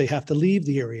feel like they have to leave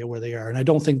the area where they are. And I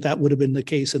don't think that would have been the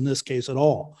case in this case at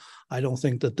all. I don't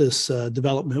think that this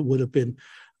development would have been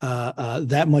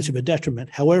that much of a detriment.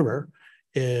 However,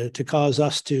 to cause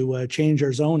us to change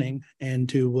our zoning and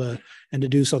to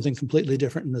do something completely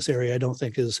different in this area, I don't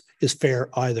think is fair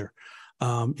either.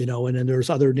 And then there's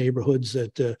other neighborhoods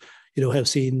that have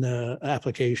seen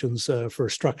applications for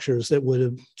structures that would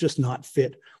have just not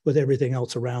fit with everything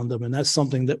else around them, and that's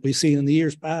something that we've seen in the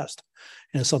years past,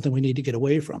 and it's something we need to get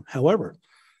away from. However,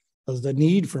 the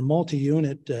need for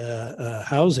multi-unit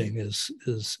housing is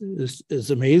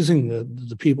amazing.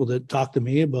 The people that talk to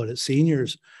me about it,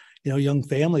 seniors, young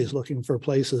families looking for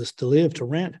places to live, to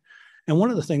rent. And one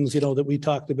of the things, that we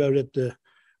talked about at the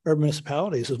urban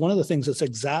municipalities is one of the things that's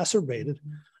exacerbated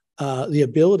the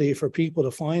ability for people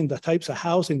to find the types of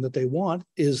housing that they want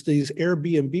is these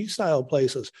Airbnb style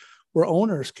places where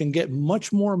owners can get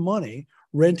much more money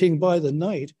renting by the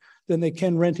night than they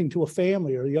can renting to a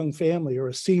family or a young family or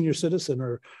a senior citizen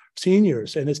or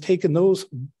seniors. And it's taken those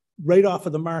right off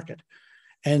of the market.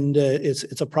 And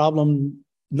it's a problem,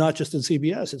 not just in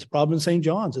CBS, it's a problem in St.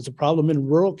 John's. It's a problem in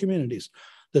rural communities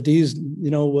that these,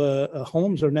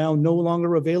 homes are now no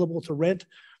longer available to rent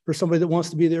for somebody that wants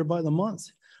to be there by the month.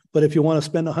 But if you want to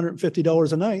spend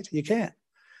 $150 a night, you can't.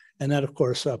 And that, of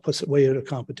course, puts it way out of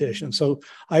competition. So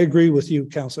I agree with you,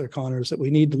 Councillor Connors, that we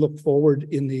need to look forward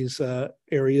in these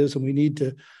areas and we need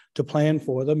to plan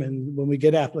for them. And when we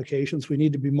get applications, we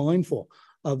need to be mindful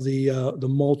of the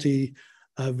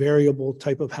multi-variable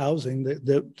type of housing that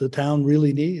the town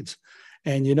really needs.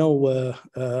 And,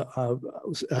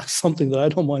 something that I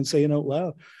don't mind saying out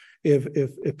loud,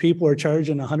 if people are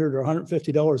charging $100 or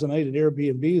 $150 a night at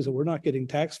Airbnbs and we're not getting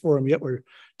taxed for them, yet we're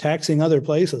taxing other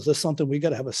places, that's something we got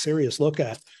to have a serious look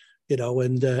at,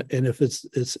 and if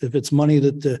it's money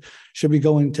that should be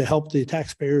going to help the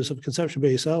taxpayers of Conception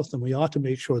Bay South, then we ought to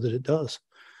make sure that it does.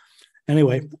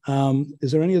 Anyway,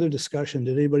 is there any other discussion?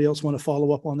 Did anybody else want to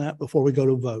follow up on that before we go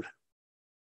to vote?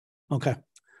 Okay.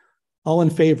 All in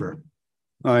favor?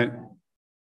 All right.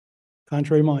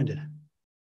 Contrary minded?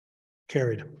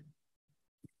 Carried.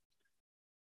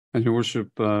 And Your Worship,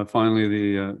 finally,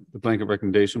 the blanket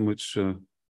recommendation, which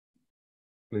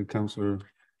Councillor.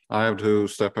 I have to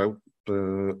step out.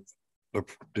 The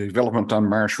development on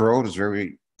Marsh Road is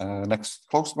very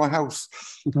close to my house.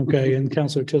 Okay, and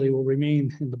Councillor Tilley will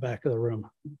remain in the back of the room.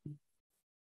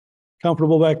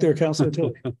 Comfortable back there, Councillor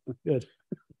Tilley? Good.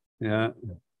 Yeah.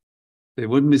 They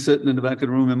wouldn't be sitting in the back of the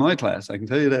room in my class. I can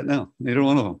tell you that now. Neither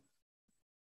one of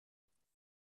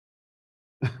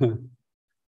them.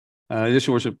 Yes,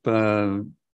 Your Worship,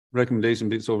 recommendation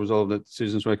be so resolved that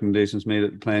decisions, recommendations made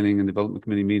at the Planning and Development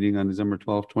Committee meeting on December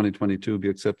 12th, 2022 be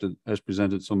accepted as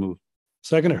presented. So moved.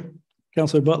 Seconder,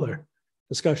 Councillor Butler.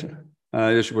 Discussion.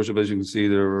 Yes, Your Worship, as you can see,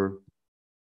 there were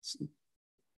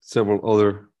several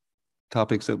other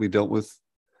topics that we dealt with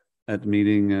at the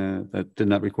meeting that did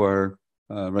not require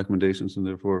recommendations and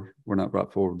therefore were not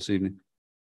brought forward this evening.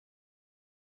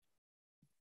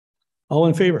 All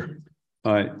in favor?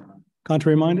 Aye.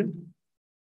 Contrary minded?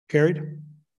 Carried.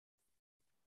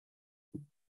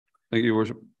 Thank you, Your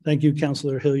Worship. Thank you,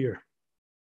 Councillor Hillier.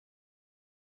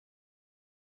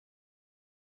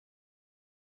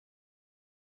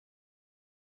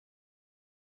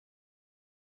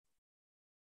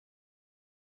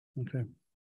 Okay.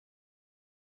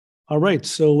 All right,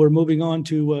 so we're moving on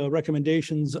to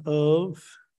recommendations of,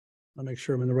 I'll make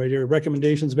sure I'm in the right area,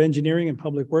 recommendations of Engineering and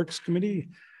Public Works Committee.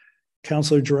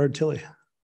 Councillor Gerard Tilley.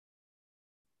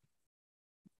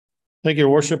 Thank you,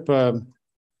 Your Worship. The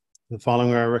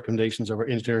following are recommendations of our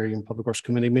Engineering and Public Works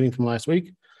Committee meeting from last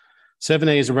week.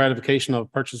 7A is a ratification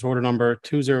of purchase order number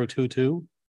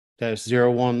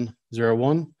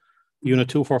 2022-0101, Unit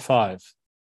 245.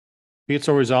 Be it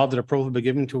so resolved that approval be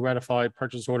given to ratify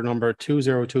purchase order number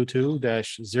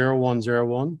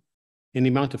 2022-0101 in the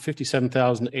amount of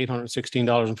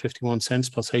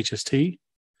 $57,816.51 plus HST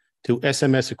to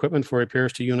SMS Equipment for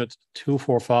repairs to Unit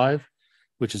 245,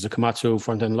 which is a Komatsu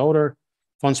front-end loader.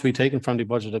 Funds to be taken from the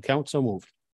budget account. So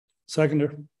moved.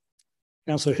 Seconder.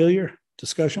 Councillor Hillier,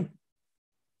 discussion?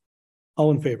 All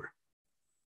in favor?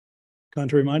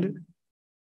 Contrary minded?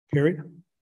 Carried.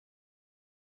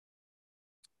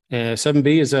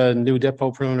 7B is a new depot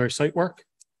preliminary site work.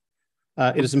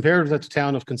 It is imperative that the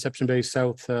town of Conception Bay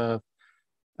South,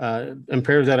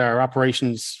 imperative that our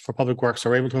operations for public works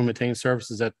are able to maintain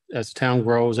services as the town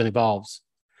grows and evolves.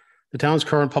 The town's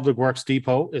current public works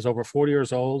depot is over 40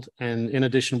 years old, and in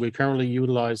addition, we currently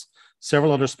utilize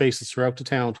several other spaces throughout the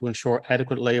town to ensure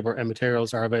adequate labor and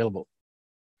materials are available.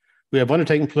 We have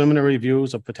undertaken preliminary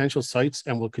reviews of potential sites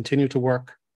and will continue to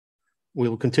work. We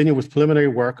will continue with preliminary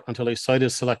work until a site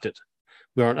is selected.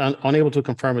 We are unable to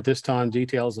confirm at this time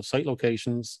details of site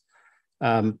locations,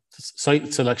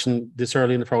 site selection this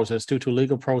early in the process due to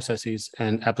legal processes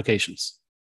and applications.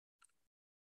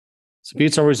 So be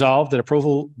it so resolved that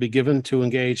approval be given to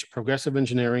engage Progressive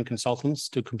Engineering Consultants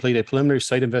to complete a preliminary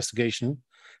site investigation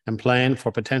and plan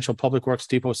for potential public works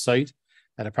depot site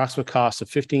at approximate cost of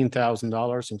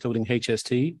 $15,000, including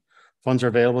HST. Funds are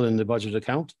available in the budget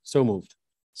account. So moved.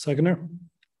 Seconder.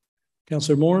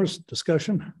 Councillor Moores,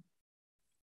 discussion?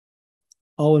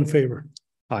 All in favor?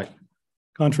 Aye.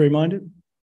 Contrary minded?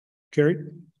 Carried.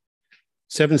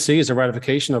 7C is a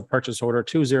ratification of purchase order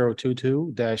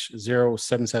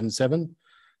 2022-0777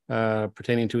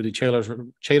 pertaining to the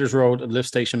Chaytors Road lift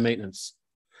station maintenance.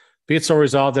 Be it so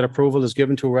resolved that approval is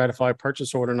given to ratify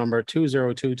purchase order number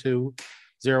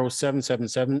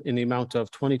 2022-0777 in the amount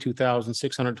of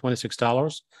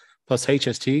 $22,626 plus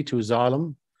HST to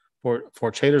Xylem for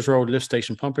Chaytors Road lift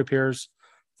station pump repairs.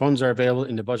 Funds are available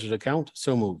in the budget account.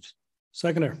 So moved.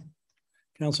 Seconder.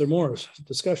 Councillor Moores,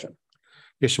 discussion?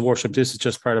 Yes, Your Worship, this is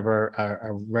just part of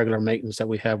our regular maintenance that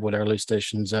we have with our lift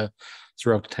stations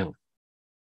throughout the town.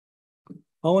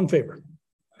 All in favor?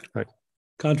 Right.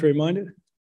 Contrary minded?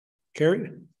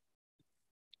 Carried.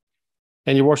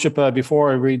 And Your Worship,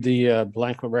 before I read the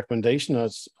blanket recommendation, I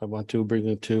want to bring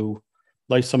it to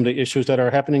light some of the issues that are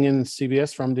happening in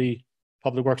CBS from the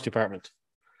Public Works Department.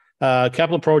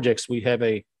 Capital projects, we have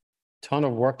a ton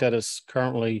of work that is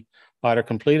currently either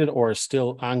completed or is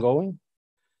still ongoing.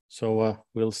 So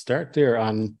we'll start there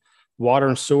on water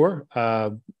and sewer.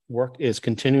 Work is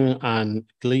continuing on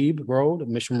Glebe Road,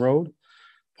 Mission Road,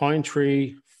 Pine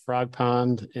Tree, Frog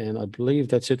Pond, and I believe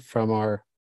that's it from our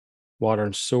water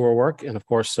and sewer work. And of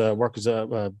course, work is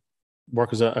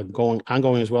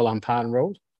ongoing as well on Pond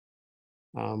Road.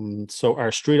 So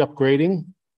our street upgrading,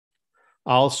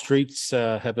 all streets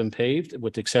have been paved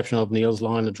with the exception of Neil's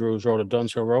Line, the Drews Road, and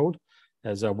Dunshill Road,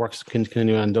 as works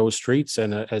continue on those streets.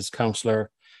 And as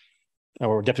Councillor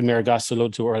or Deputy Mayor Goss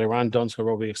alluded to earlier on, Dunshill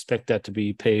Road, we expect that to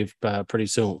be paved pretty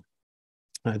soon.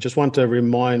 I just want to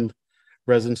remind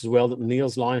residents as well that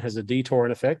Neil's Line has a detour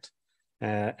in effect,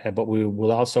 but we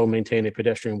will also maintain a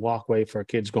pedestrian walkway for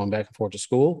kids going back and forth to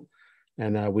school.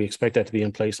 And we expect that to be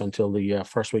in place until the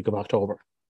first week of October.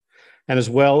 And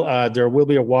as well, there will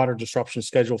be a water disruption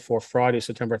scheduled for Friday,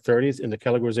 September 30th in the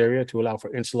Kelligers area to allow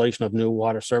for installation of new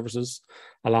water services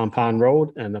along Pond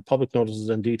Road, and the public notices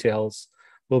and details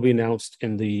will be announced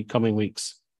in the coming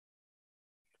weeks.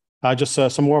 Just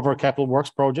some more of our capital works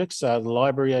projects. The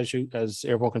library, as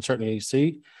everyone can certainly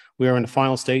see, we are in the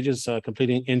final stages,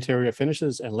 completing interior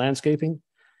finishes and landscaping.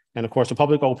 And of course, the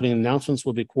public opening announcements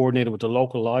will be coordinated with the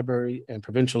local library and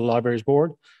provincial libraries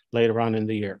board later on in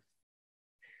the year.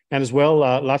 And as well,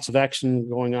 lots of action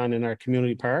going on in our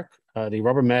community park. The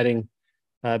rubber matting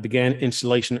began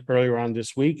installation earlier on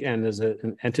this week and is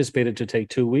anticipated to take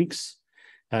 2 weeks.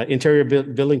 Interior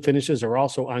building finishes are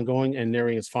also ongoing and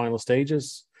nearing its final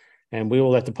stages. And we will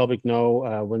let the public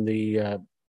know when the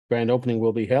grand opening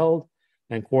will be held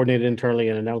and coordinated internally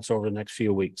and announced over the next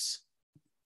few weeks.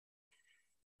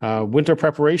 Winter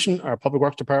preparation, our Public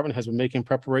Works Department has been making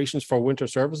preparations for winter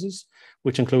services,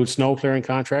 which include snow clearing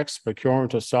contracts,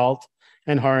 procurement of salt,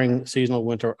 and hiring seasonal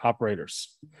winter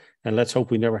operators. And let's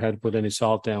hope we never had to put any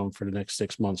salt down for the next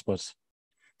 6 months, but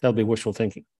that'll be wishful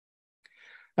thinking.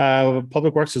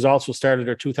 Public Works has also started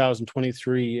their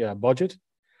 2023 budget.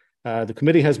 The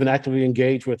committee has been actively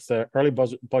engaged with early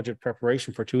budget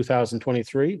preparation for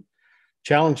 2023.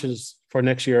 Challenges for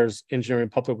next year's engineering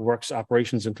public works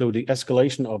operations include the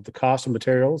escalation of the cost of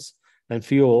materials and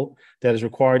fuel that is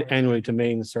required annually to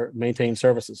maintain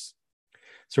services.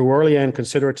 Through early and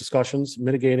considerate discussions,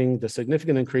 mitigating the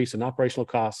significant increase in operational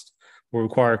costs will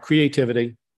require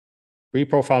creativity,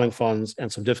 reprofiling funds,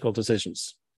 and some difficult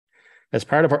decisions. As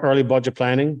part of our early budget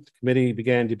planning, the committee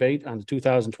began debate on the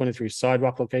 2023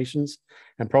 sidewalk locations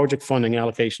and project funding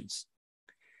allocations.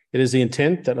 It is the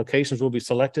intent that locations will be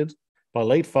selected by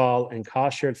late fall and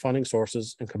cost shared funding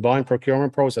sources and combined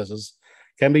procurement processes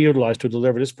can be utilized to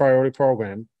deliver this priority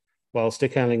program while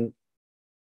handling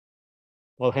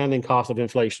cost of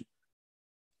inflation.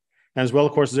 And as well,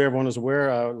 of course, as everyone is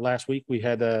aware, last week we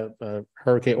had a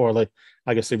hurricane, or the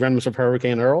remnants of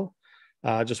Hurricane Earl.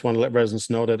 I just want to let residents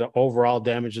know that overall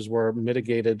damages were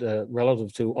mitigated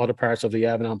relative to other parts of the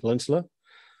Avalon Peninsula.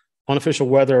 Unofficial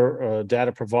weather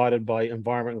data provided by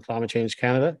Environment and Climate Change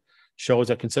Canada shows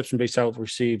that Conception Bay South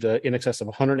received in excess of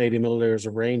 180 milliliters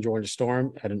of rain during the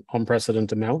storm at an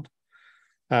unprecedented amount.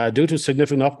 Due to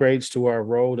significant upgrades to our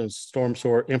road and storm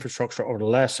sewer infrastructure over the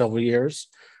last several years,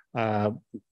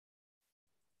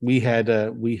 we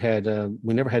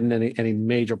never had any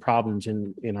major problems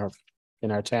in our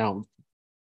town.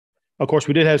 Of course,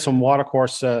 we did have some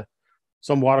watercourses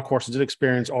did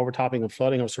experience overtopping and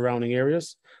flooding of surrounding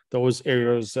areas. Those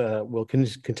areas will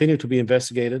continue to be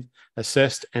investigated,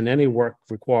 assessed, and any work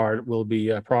required will be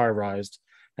prioritized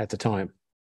at the time.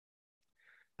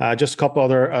 Just a couple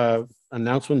other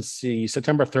announcements. The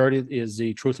September 30th is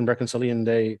the Truth and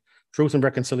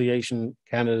Reconciliation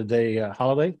Canada Day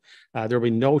holiday. There will be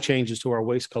no changes to our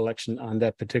waste collection on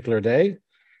that particular day.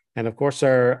 And of course,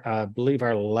 I believe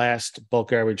our last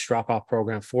bulk garbage drop-off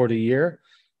program for the year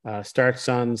starts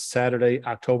on Saturday,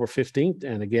 October 15th,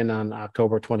 and again on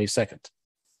October 22nd.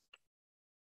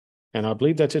 And I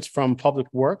believe that's it from Public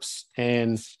Works.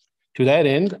 And to that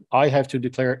end, I have to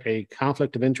declare a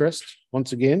conflict of interest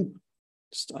once again.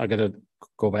 I got to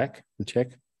go back and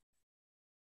check.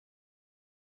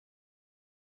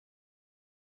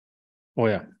 Oh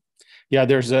yeah. Yeah,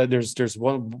 there's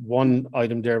one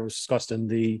item there was discussed in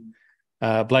the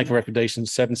blanket recommendation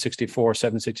 764,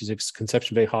 766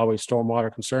 Conception Bay Highway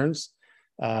stormwater concerns.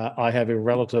 I have a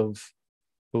relative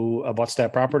who abuts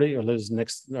that property or lives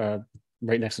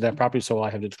right next to that property, so I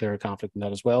have to declare a conflict in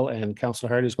that as well. And Councillor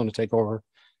Hardy is going to take over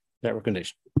that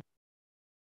recommendation.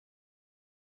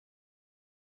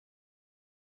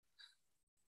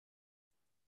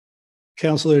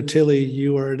 Councillor Tilley,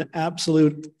 you are an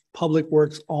absolute Public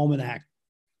Works almanac.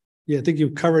 Yeah, I think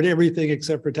you've covered everything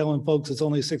except for telling folks it's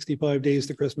only 65 days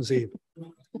to Christmas Eve.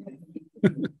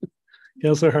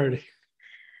 Councillor Hardy.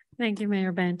 Thank you,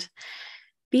 Mayor Bent.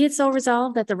 Be it so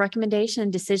resolved that the recommendation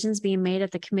and decisions being made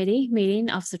at the committee meeting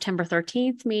of September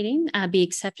 13th meeting be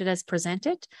accepted as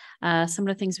presented. Some of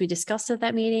the things we discussed at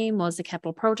that meeting was the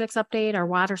capital projects update, our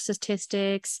water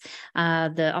statistics,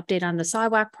 the update on the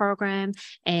sidewalk program,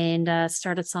 and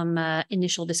started some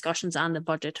initial discussions on the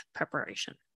budget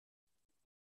preparation.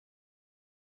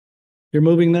 You're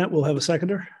moving that. We'll have a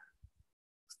seconder.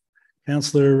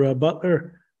 Councillor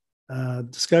Butler,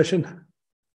 discussion.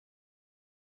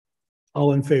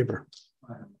 All in favor?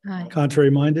 Aye. Contrary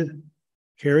minded?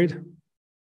 Carried.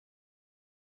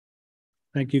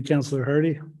 Thank you, Councillor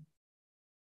Hardy.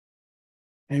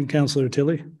 And Councillor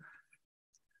Tilley.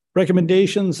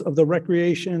 Recommendations of the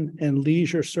Recreation and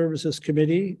Leisure Services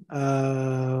Committee.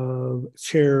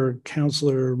 Chair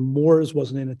Councillor Moores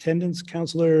wasn't in attendance.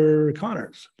 Councillor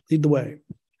Connors, lead the way.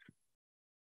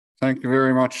 Thank you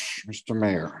very much, Mr.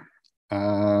 Mayor.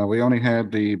 We only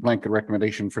had the blanket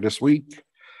recommendation for this week.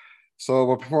 So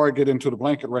but before I get into the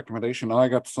blanket recommendation, I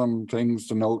got some things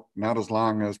to note, not as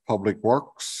long as Public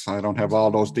Works. I don't have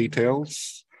all those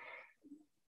details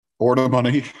or the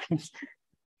money.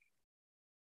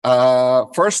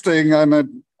 First thing, I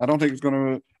don't think it's going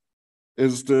to,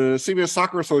 is the CBS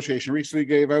Soccer Association recently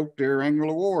gave out their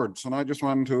annual awards. And I just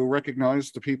wanted to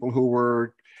recognize the people who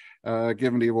were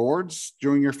given the awards.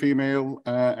 Junior Female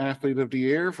Athlete of the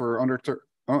Year for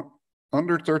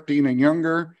under 13 and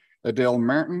younger, Adele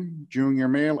Martin. Junior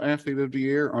Male Athlete of the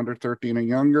Year, under 13 and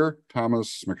younger,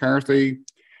 Thomas McCarthy.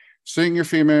 Senior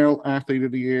Female Athlete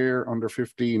of the Year, under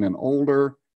 15 and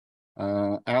older,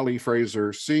 Ali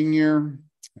Fraser Senior.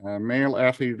 Male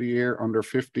Athlete of the Year, under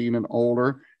 15 and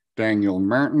older, Daniel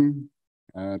Martin.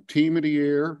 Team of the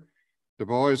Year, the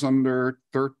boys under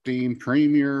 13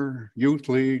 Premier Youth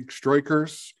League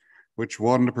Strikers, which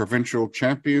won the provincial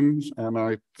champions. And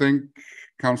I think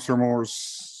Councillor Moore's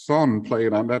son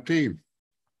played on that team.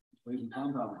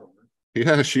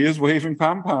 Yeah, she is waving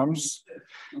pom-poms.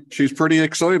 She's pretty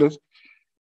excited.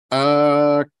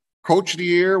 Coach of the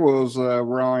Year was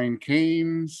Ryan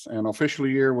Keynes, and official of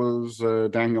the year was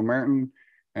Daniel Martin.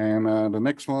 And the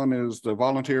next one is the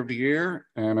Volunteer of the Year,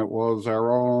 and it was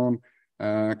our own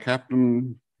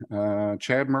Captain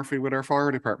Chad Murphy with our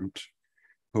fire department,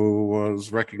 who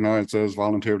was recognized as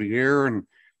Volunteer of the Year. And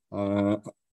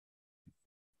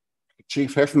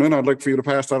Chief Heffernan, I'd like for you to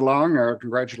pass that along. Our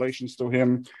congratulations to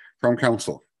him from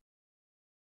council.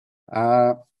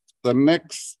 The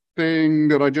next thing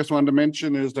that I just wanted to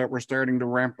mention is that we're starting to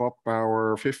ramp up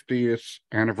our 50th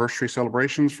anniversary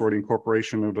celebrations for the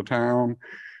incorporation of the town.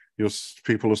 Just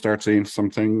people will start seeing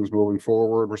some things moving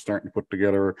forward. We're starting to put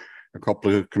together a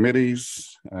couple of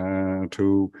committees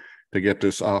to get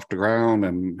this off the ground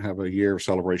and have a year of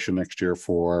celebration next year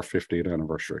for our 50th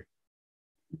anniversary.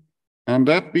 And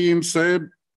that being said,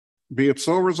 be it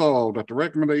so resolved that the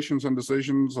recommendations and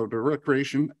decisions of the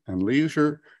Recreation and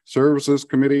Leisure Services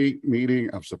Committee meeting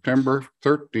of September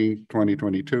 13,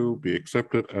 2022 be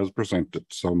accepted as presented.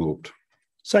 So moved.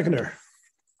 Seconder.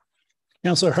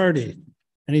 Councillor Hardy.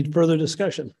 Any further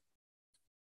discussion?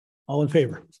 All in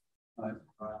favor? Aye.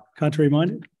 Contrary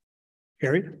minded?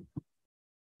 Carried.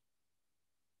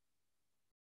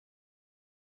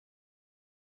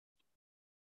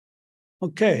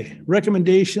 Okay,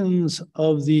 recommendations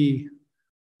of the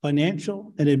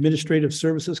Financial and Administrative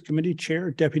Services Committee Chair,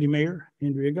 Deputy Mayor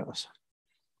Andrea Goss.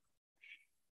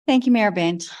 Thank you, Mayor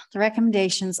Bent. The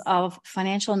recommendations of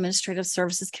Financial Administrative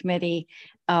Services Committee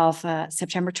of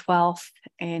September 12th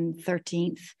and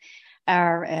 13th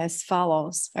are as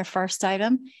follows. Our first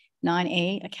item,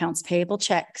 9A, accounts payable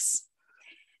checks.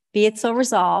 Be it so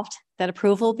resolved that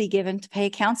approval be given to pay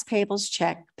accounts payable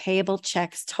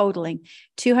checks totaling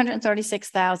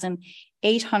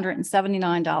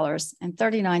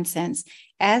 $236,879.39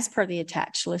 as per the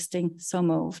attached listing. So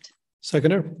moved.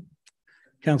 Seconder.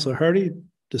 Councillor Hardy,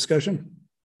 discussion?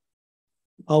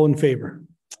 All in favor?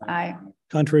 Aye.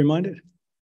 Contrary minded?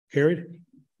 Carried.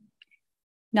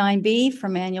 9B for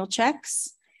manual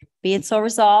checks. Be it so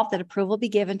resolved that approval be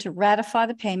given to ratify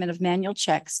the payment of manual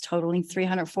checks totaling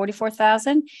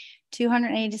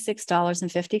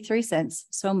 $344,286.53.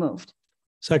 So moved.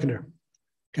 Seconder.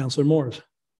 Councillor Moores,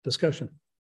 discussion?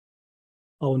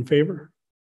 All in favor?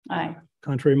 Aye.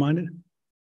 Contrary minded?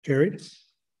 Carried.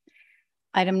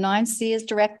 Item 9C is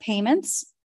direct payments.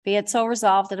 Be it so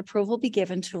resolved that approval be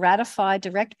given to ratify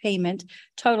direct payment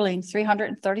totaling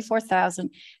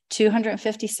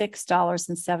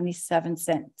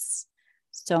 $334,256.77.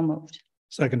 So moved.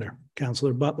 Seconder.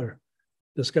 Councillor Butler,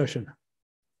 discussion?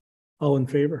 All in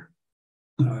favor?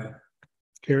 Aye.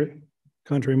 Carried.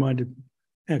 Contrary minded?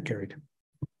 And carried.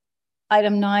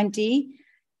 Item 9D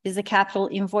is a capital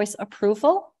invoice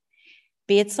approval.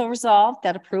 Be it so resolved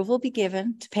that approval be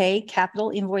given to pay capital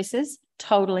invoices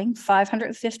totaling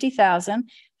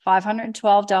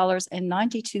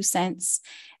 $550,512.92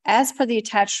 as per the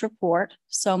attached report.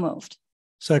 So moved.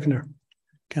 Seconder.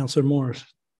 Councillor Morris,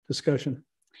 discussion?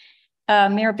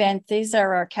 Mayor Bent, these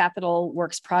are our capital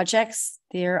works projects.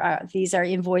 These are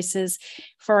invoices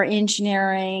for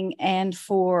engineering and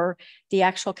for the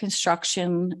actual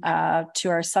construction to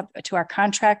our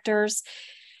contractors.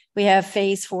 We have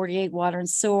phase 48 water and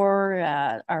sewer,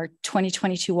 our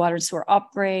 2022 water and sewer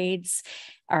upgrades,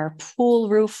 our pool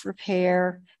roof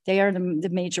repair. They are the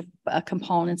major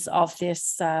components of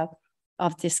this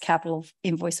capital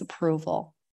invoice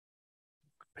approval.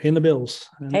 Paying the bills.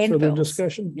 Any further bills.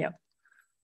 Discussion? Yep.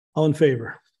 All in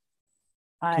favor?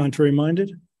 Aye. Contrary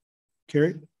minded?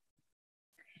 Carried.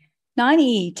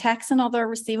 9E, tax and other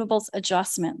receivables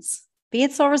adjustments. Be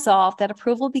it so resolved that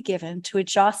approval be given to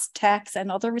adjust tax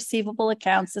and other receivable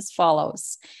accounts as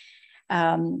follows.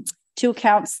 Two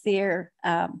accounts there,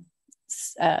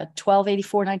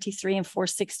 1284.93 and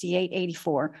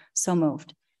 468.84. So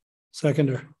moved.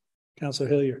 Seconder. Councillor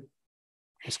Hilliard,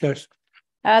 discussion?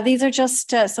 These are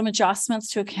just some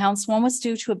adjustments to accounts. One was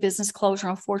due to a business closure,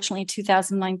 unfortunately, in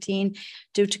 2019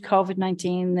 due to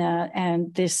COVID-19,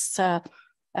 and this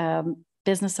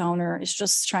business owner is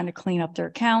just trying to clean up their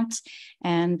account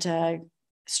and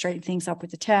straighten things up with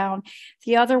the town.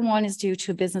 The other one is due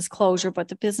to a business closure, but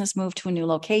the business moved to a new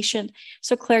location.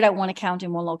 So cleared out one account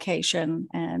in one location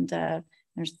and they're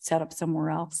set up somewhere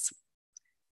else.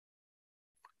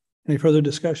 Any further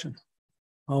discussion?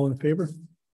 All in favor?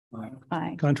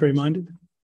 Aye. Contrary minded?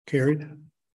 Carried.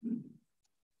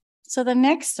 So the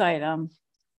next item,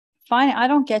 fine, I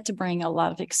don't get to bring a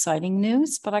lot of exciting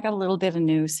news, but I got a little bit of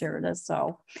news here.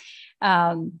 So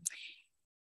 9F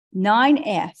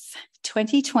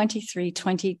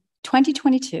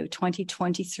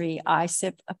 2022-2023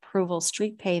 ISIP approval,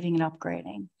 street paving and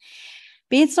upgrading.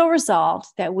 Be it so resolved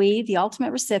that we, the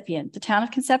ultimate recipient, the town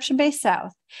of Conception Bay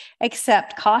South,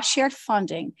 accept cost-shared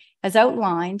funding as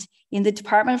outlined in the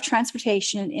Department of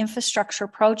Transportation and Infrastructure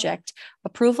Project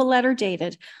Approval Letter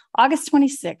dated August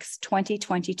 26,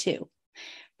 2022.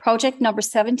 Project number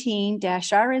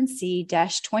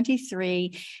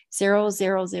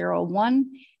 17-RNC-230001,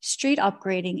 street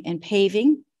upgrading and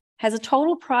paving, has a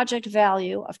total project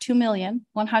value of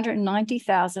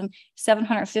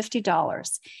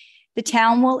 $2,190,750. The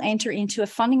town will enter into a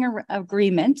funding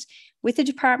agreement with the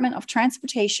Department of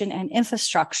Transportation and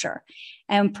Infrastructure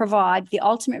and provide the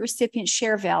ultimate recipient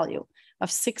share value of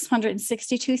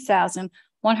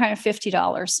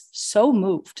 $662,150. So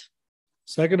moved.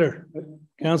 Seconder,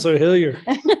 Councillor Hillier.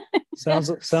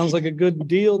 Sounds like a good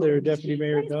deal there, Deputy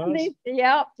Mayor Goss.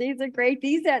 Yeah, these are great.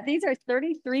 These are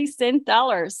 33-cent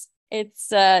dollars.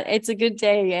 It's a good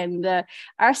day, and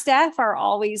our staff are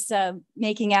always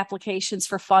making applications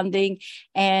for funding,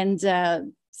 and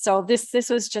so this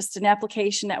was just an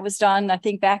application that was done, I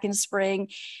think, back in spring,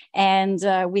 and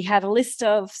we had a list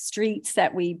of streets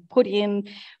that we put in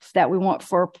that we want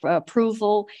for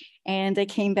approval, and they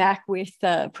came back with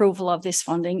approval of this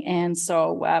funding, and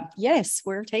so yes,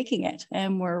 we're taking it,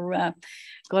 and we're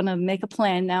going to make a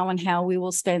plan now on how we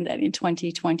will spend that in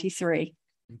 2023.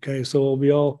 Okay, so we'll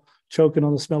be all choking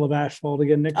on the smell of asphalt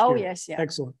again next year. Oh, yes, yeah.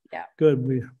 Excellent. Yeah. Good.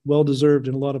 We well deserved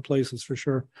in a lot of places for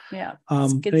sure. Yeah.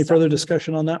 Any further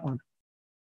discussion on that one?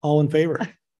 All in favor?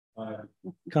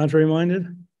 Contrary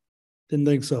minded? Didn't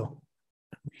think so.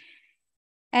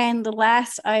 And the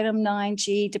last item,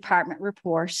 9G, department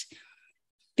report.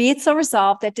 Be it so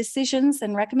resolved that decisions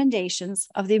and recommendations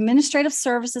of the Administrative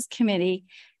Services Committee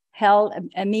held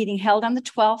a meeting held on the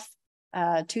 12th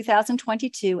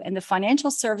 2022 and the Financial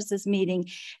Services meeting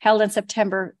held on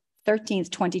September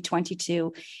 13th,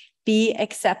 2022 be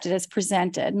accepted as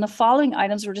presented. And the following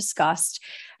items were discussed: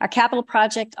 our capital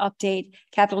project update,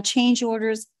 capital change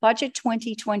orders, budget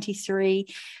 2023,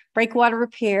 breakwater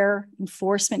repair,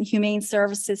 enforcement, humane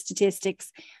services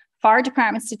statistics, fire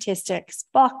department statistics,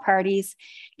 block parties,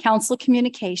 council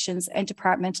communications, and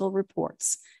departmental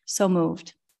reports. So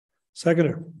moved.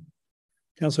 Seconder,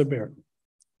 Councillor Barrett.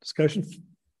 Discussion?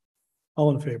 All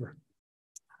in favor?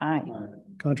 Aye.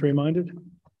 Contrary minded?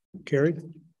 Carried.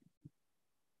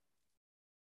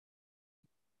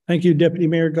 Thank you, Deputy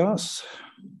Mayor Goss.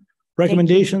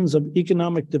 Recommendations of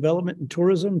Economic Development and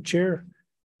Tourism, Chair,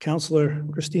 Councillor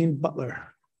Christine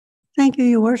Butler. Thank you,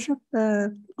 Your Worship.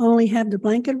 Only have the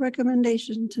blanket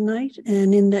recommendation tonight,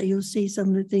 and in that you'll see some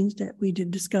of the things that we did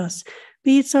discuss.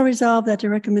 Be it so resolved that the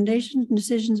recommendations and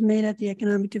decisions made at the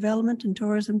Economic Development and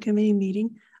Tourism Committee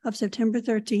meeting of September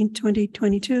 13,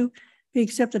 2022 be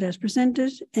accepted as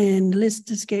presented, and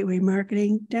list is Gateway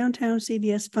Marketing, Downtown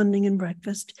CBS Funding and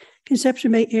Breakfast,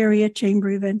 Conception Bay Area Chamber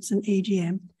Events and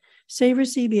AGM, Savor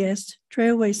CBS,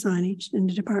 Trailway Signage, and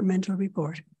the departmental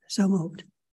report. So moved.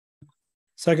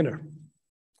 Seconder,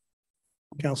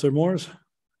 Councillor Moores.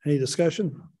 Any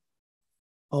discussion?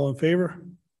 All in favor?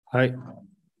 Aye.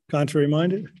 Contrary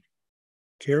minded?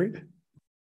 Carried.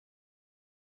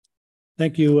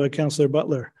 Thank you, Councillor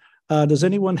Butler. Does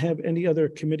anyone have any other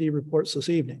committee reports this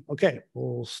evening? Okay,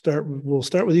 we'll start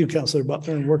with you, Councillor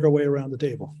Butler, and work our way around the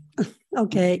table.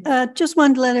 Okay, just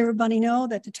wanted to let everybody know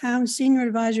that the town's Senior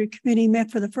Advisory Committee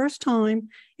met for the first time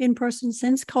in person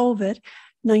since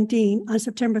COVID-19 on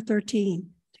September 13.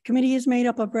 The committee is made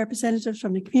up of representatives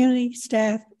from the community,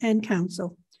 staff, and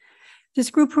council.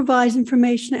 This group provides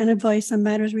information and advice on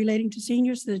matters relating to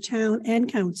seniors to the town and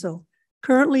council.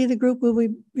 Currently, the group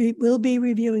will be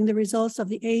reviewing the results of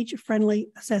the age-friendly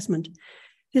assessment.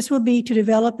 This will be to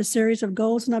develop a series of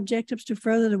goals and objectives to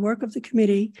further the work of the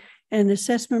committee, and the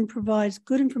assessment provides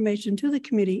good information to the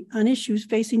committee on issues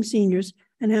facing seniors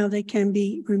and how they can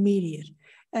be remediated.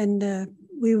 And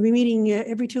we will be meeting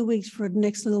every 2 weeks for the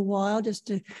next little while, just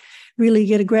to really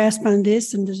get a grasp on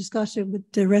this and to discuss it with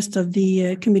the rest of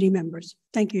the committee members.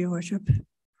 Thank you, Your Worship.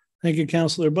 Thank you,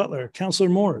 Councillor Butler. Councillor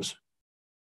Moores.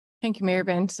 Thank you, Mayor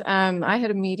Bent. I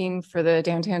had a meeting for the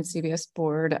Downtown CBS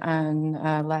Board on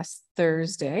last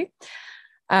Thursday.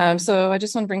 So I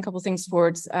just want to bring a couple of things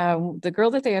forward. The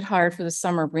girl that they had hired for the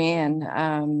summer,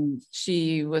 Brianne,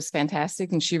 she was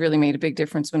fantastic and she really made a big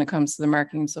difference when it comes to the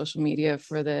marketing and social media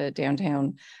for the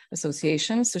Downtown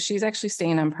Association. So she's actually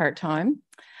staying on part-time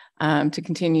to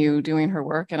continue doing her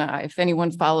work. And if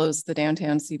anyone follows the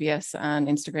Downtown CBS on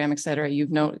Instagram, et cetera, you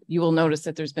will notice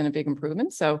that there's been a big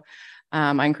improvement. So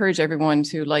I encourage everyone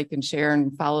to like and share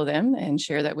and follow them and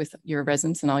share that with your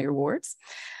residents in all your wards.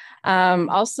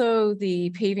 Also, the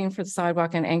paving for the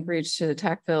sidewalk in Anchorage to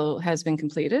Tacville has been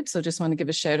completed. So just want to give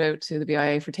a shout out to the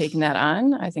BIA for taking that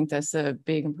on. I think that's a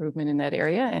big improvement in that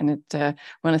area, and I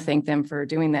want to thank them for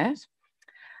doing that.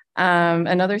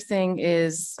 Another thing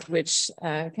is, which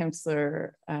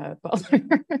Councillor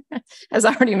Butler has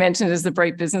already mentioned, is the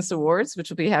Bright Business Awards, which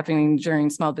will be happening during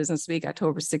Small Business Week,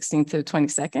 October 16th to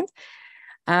 22nd.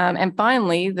 And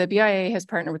finally, the BIA has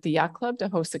partnered with the Yacht Club to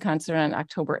host a concert on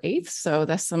October 8th. So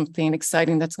that's something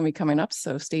exciting that's going to be coming up.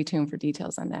 So stay tuned for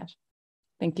details on that.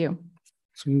 Thank you.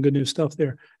 Some good new stuff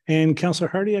there. And Councillor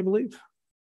Hardy, I believe.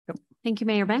 Thank you,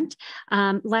 Mayor Bent.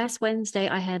 Last Wednesday,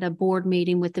 I had a board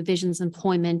meeting with the Visions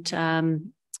Employment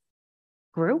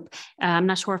group. I'm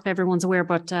not sure if everyone's aware,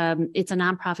 but it's a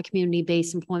nonprofit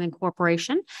community-based employment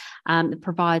corporation that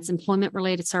provides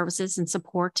employment-related services and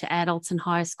support to adults and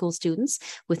high school students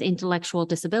with intellectual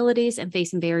disabilities and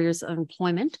facing barriers of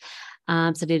employment.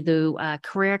 So they do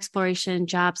career exploration,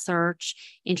 job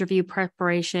search, interview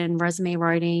preparation, resume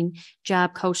writing,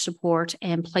 job coach support,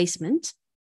 and placement.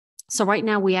 So right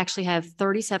now we actually have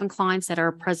 37 clients that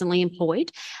are presently employed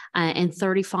and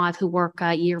 35 who work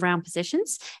year-round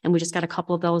positions. And we just got a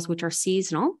couple of those which are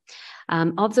seasonal.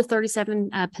 Of the 37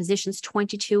 positions,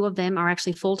 22 of them are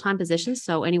actually full-time positions,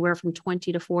 so anywhere from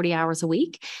 20 to 40 hours a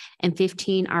week, and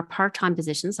 15 are part-time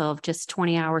positions of just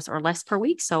 20 hours or less per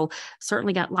week. So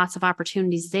certainly got lots of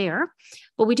opportunities there.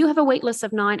 But we do have a wait list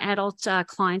of 9 adult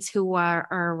clients who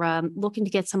are looking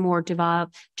to get some more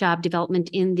job development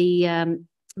in the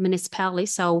municipality.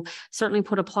 So certainly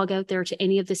put a plug out there to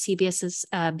any of the CBS's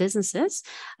businesses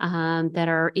that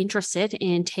are interested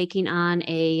in taking on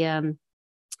a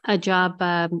job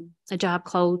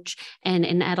coach and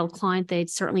an adult client. They'd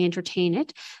certainly entertain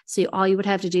it. So all you would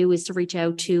have to do is to reach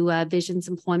out to Visions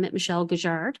Employment, Michelle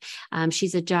Gajard.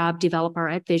 She's a job developer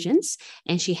at Visions,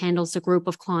 and she handles a group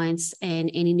of clients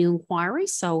and any new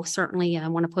inquiries. So certainly I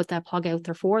want to put that plug out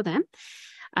there for them.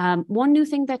 One new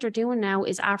thing that they're doing now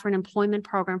is offer an employment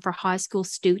program for high school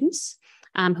students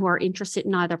who are interested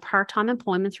in either part-time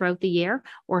employment throughout the year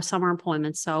or summer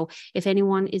employment. So if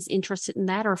anyone is interested in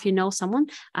that, or if you know someone,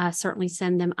 certainly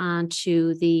send them on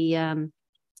to the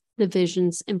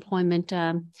Visions Employment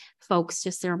folks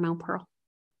just there in Mount Pearl.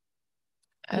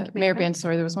 Mayor Ben,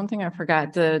 sorry, there was one thing I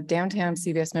forgot. The Downtown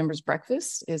CBS Members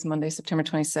Breakfast is Monday, September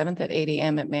 27th at 8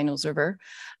 a.m. at Manuel's River.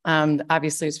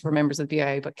 Obviously, it's for members of the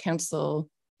BIA, but council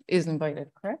is invited,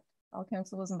 correct? All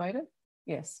council is invited?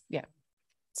 Yes, yeah.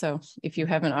 So if you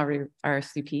haven't already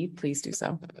RSVP'd, please do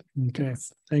so. Okay,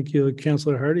 thank you,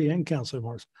 Councillor Hardy and Councillor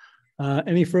Morris.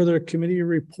 Any further committee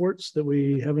reports that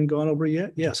we haven't gone over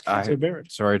yet? Yes, Councillor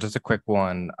Barrett. Sorry, just a quick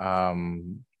one.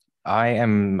 I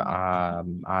am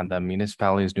on the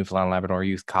Municipalities Newfoundland and Labrador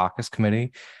Youth Caucus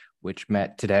Committee, which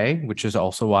met today, which is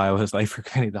also why I was late for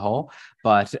committee of the whole.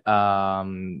 But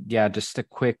yeah, just a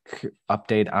quick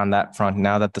update on that front.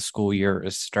 Now that the school year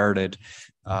is started,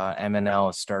 MNL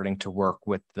is starting to work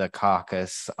with the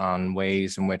caucus on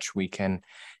ways in which we can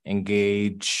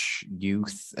engage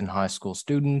youth and high school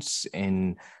students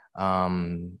in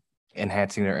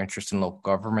enhancing their interest in local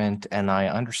government. And I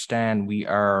understand we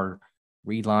are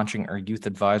relaunching our youth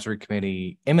advisory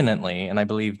committee imminently, and I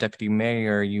believe Deputy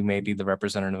Mayor, you may be the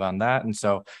representative on that, and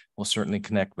so we'll certainly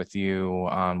connect with you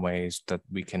on ways that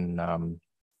we can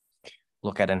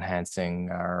look at enhancing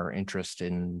our interest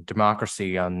in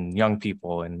democracy on young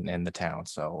people in the town.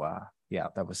 So yeah,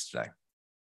 that was today.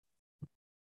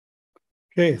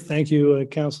 Okay, thank you,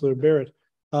 Councillor Barrett.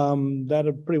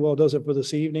 That pretty well does it for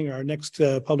this evening. Our next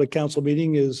public council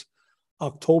meeting is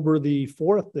October the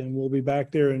 4th, and we'll be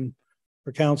back there and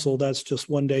for council, that's just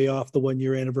one day off the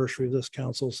 1-year anniversary of this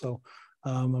council. So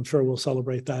I'm sure we'll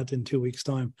celebrate that in 2 weeks'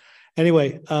 time.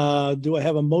 Anyway, do I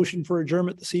have a motion for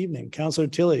adjournment this evening? Councillor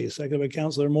Tilley, seconded by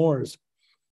Councillor Moores.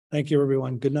 Thank you,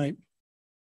 everyone. Good night.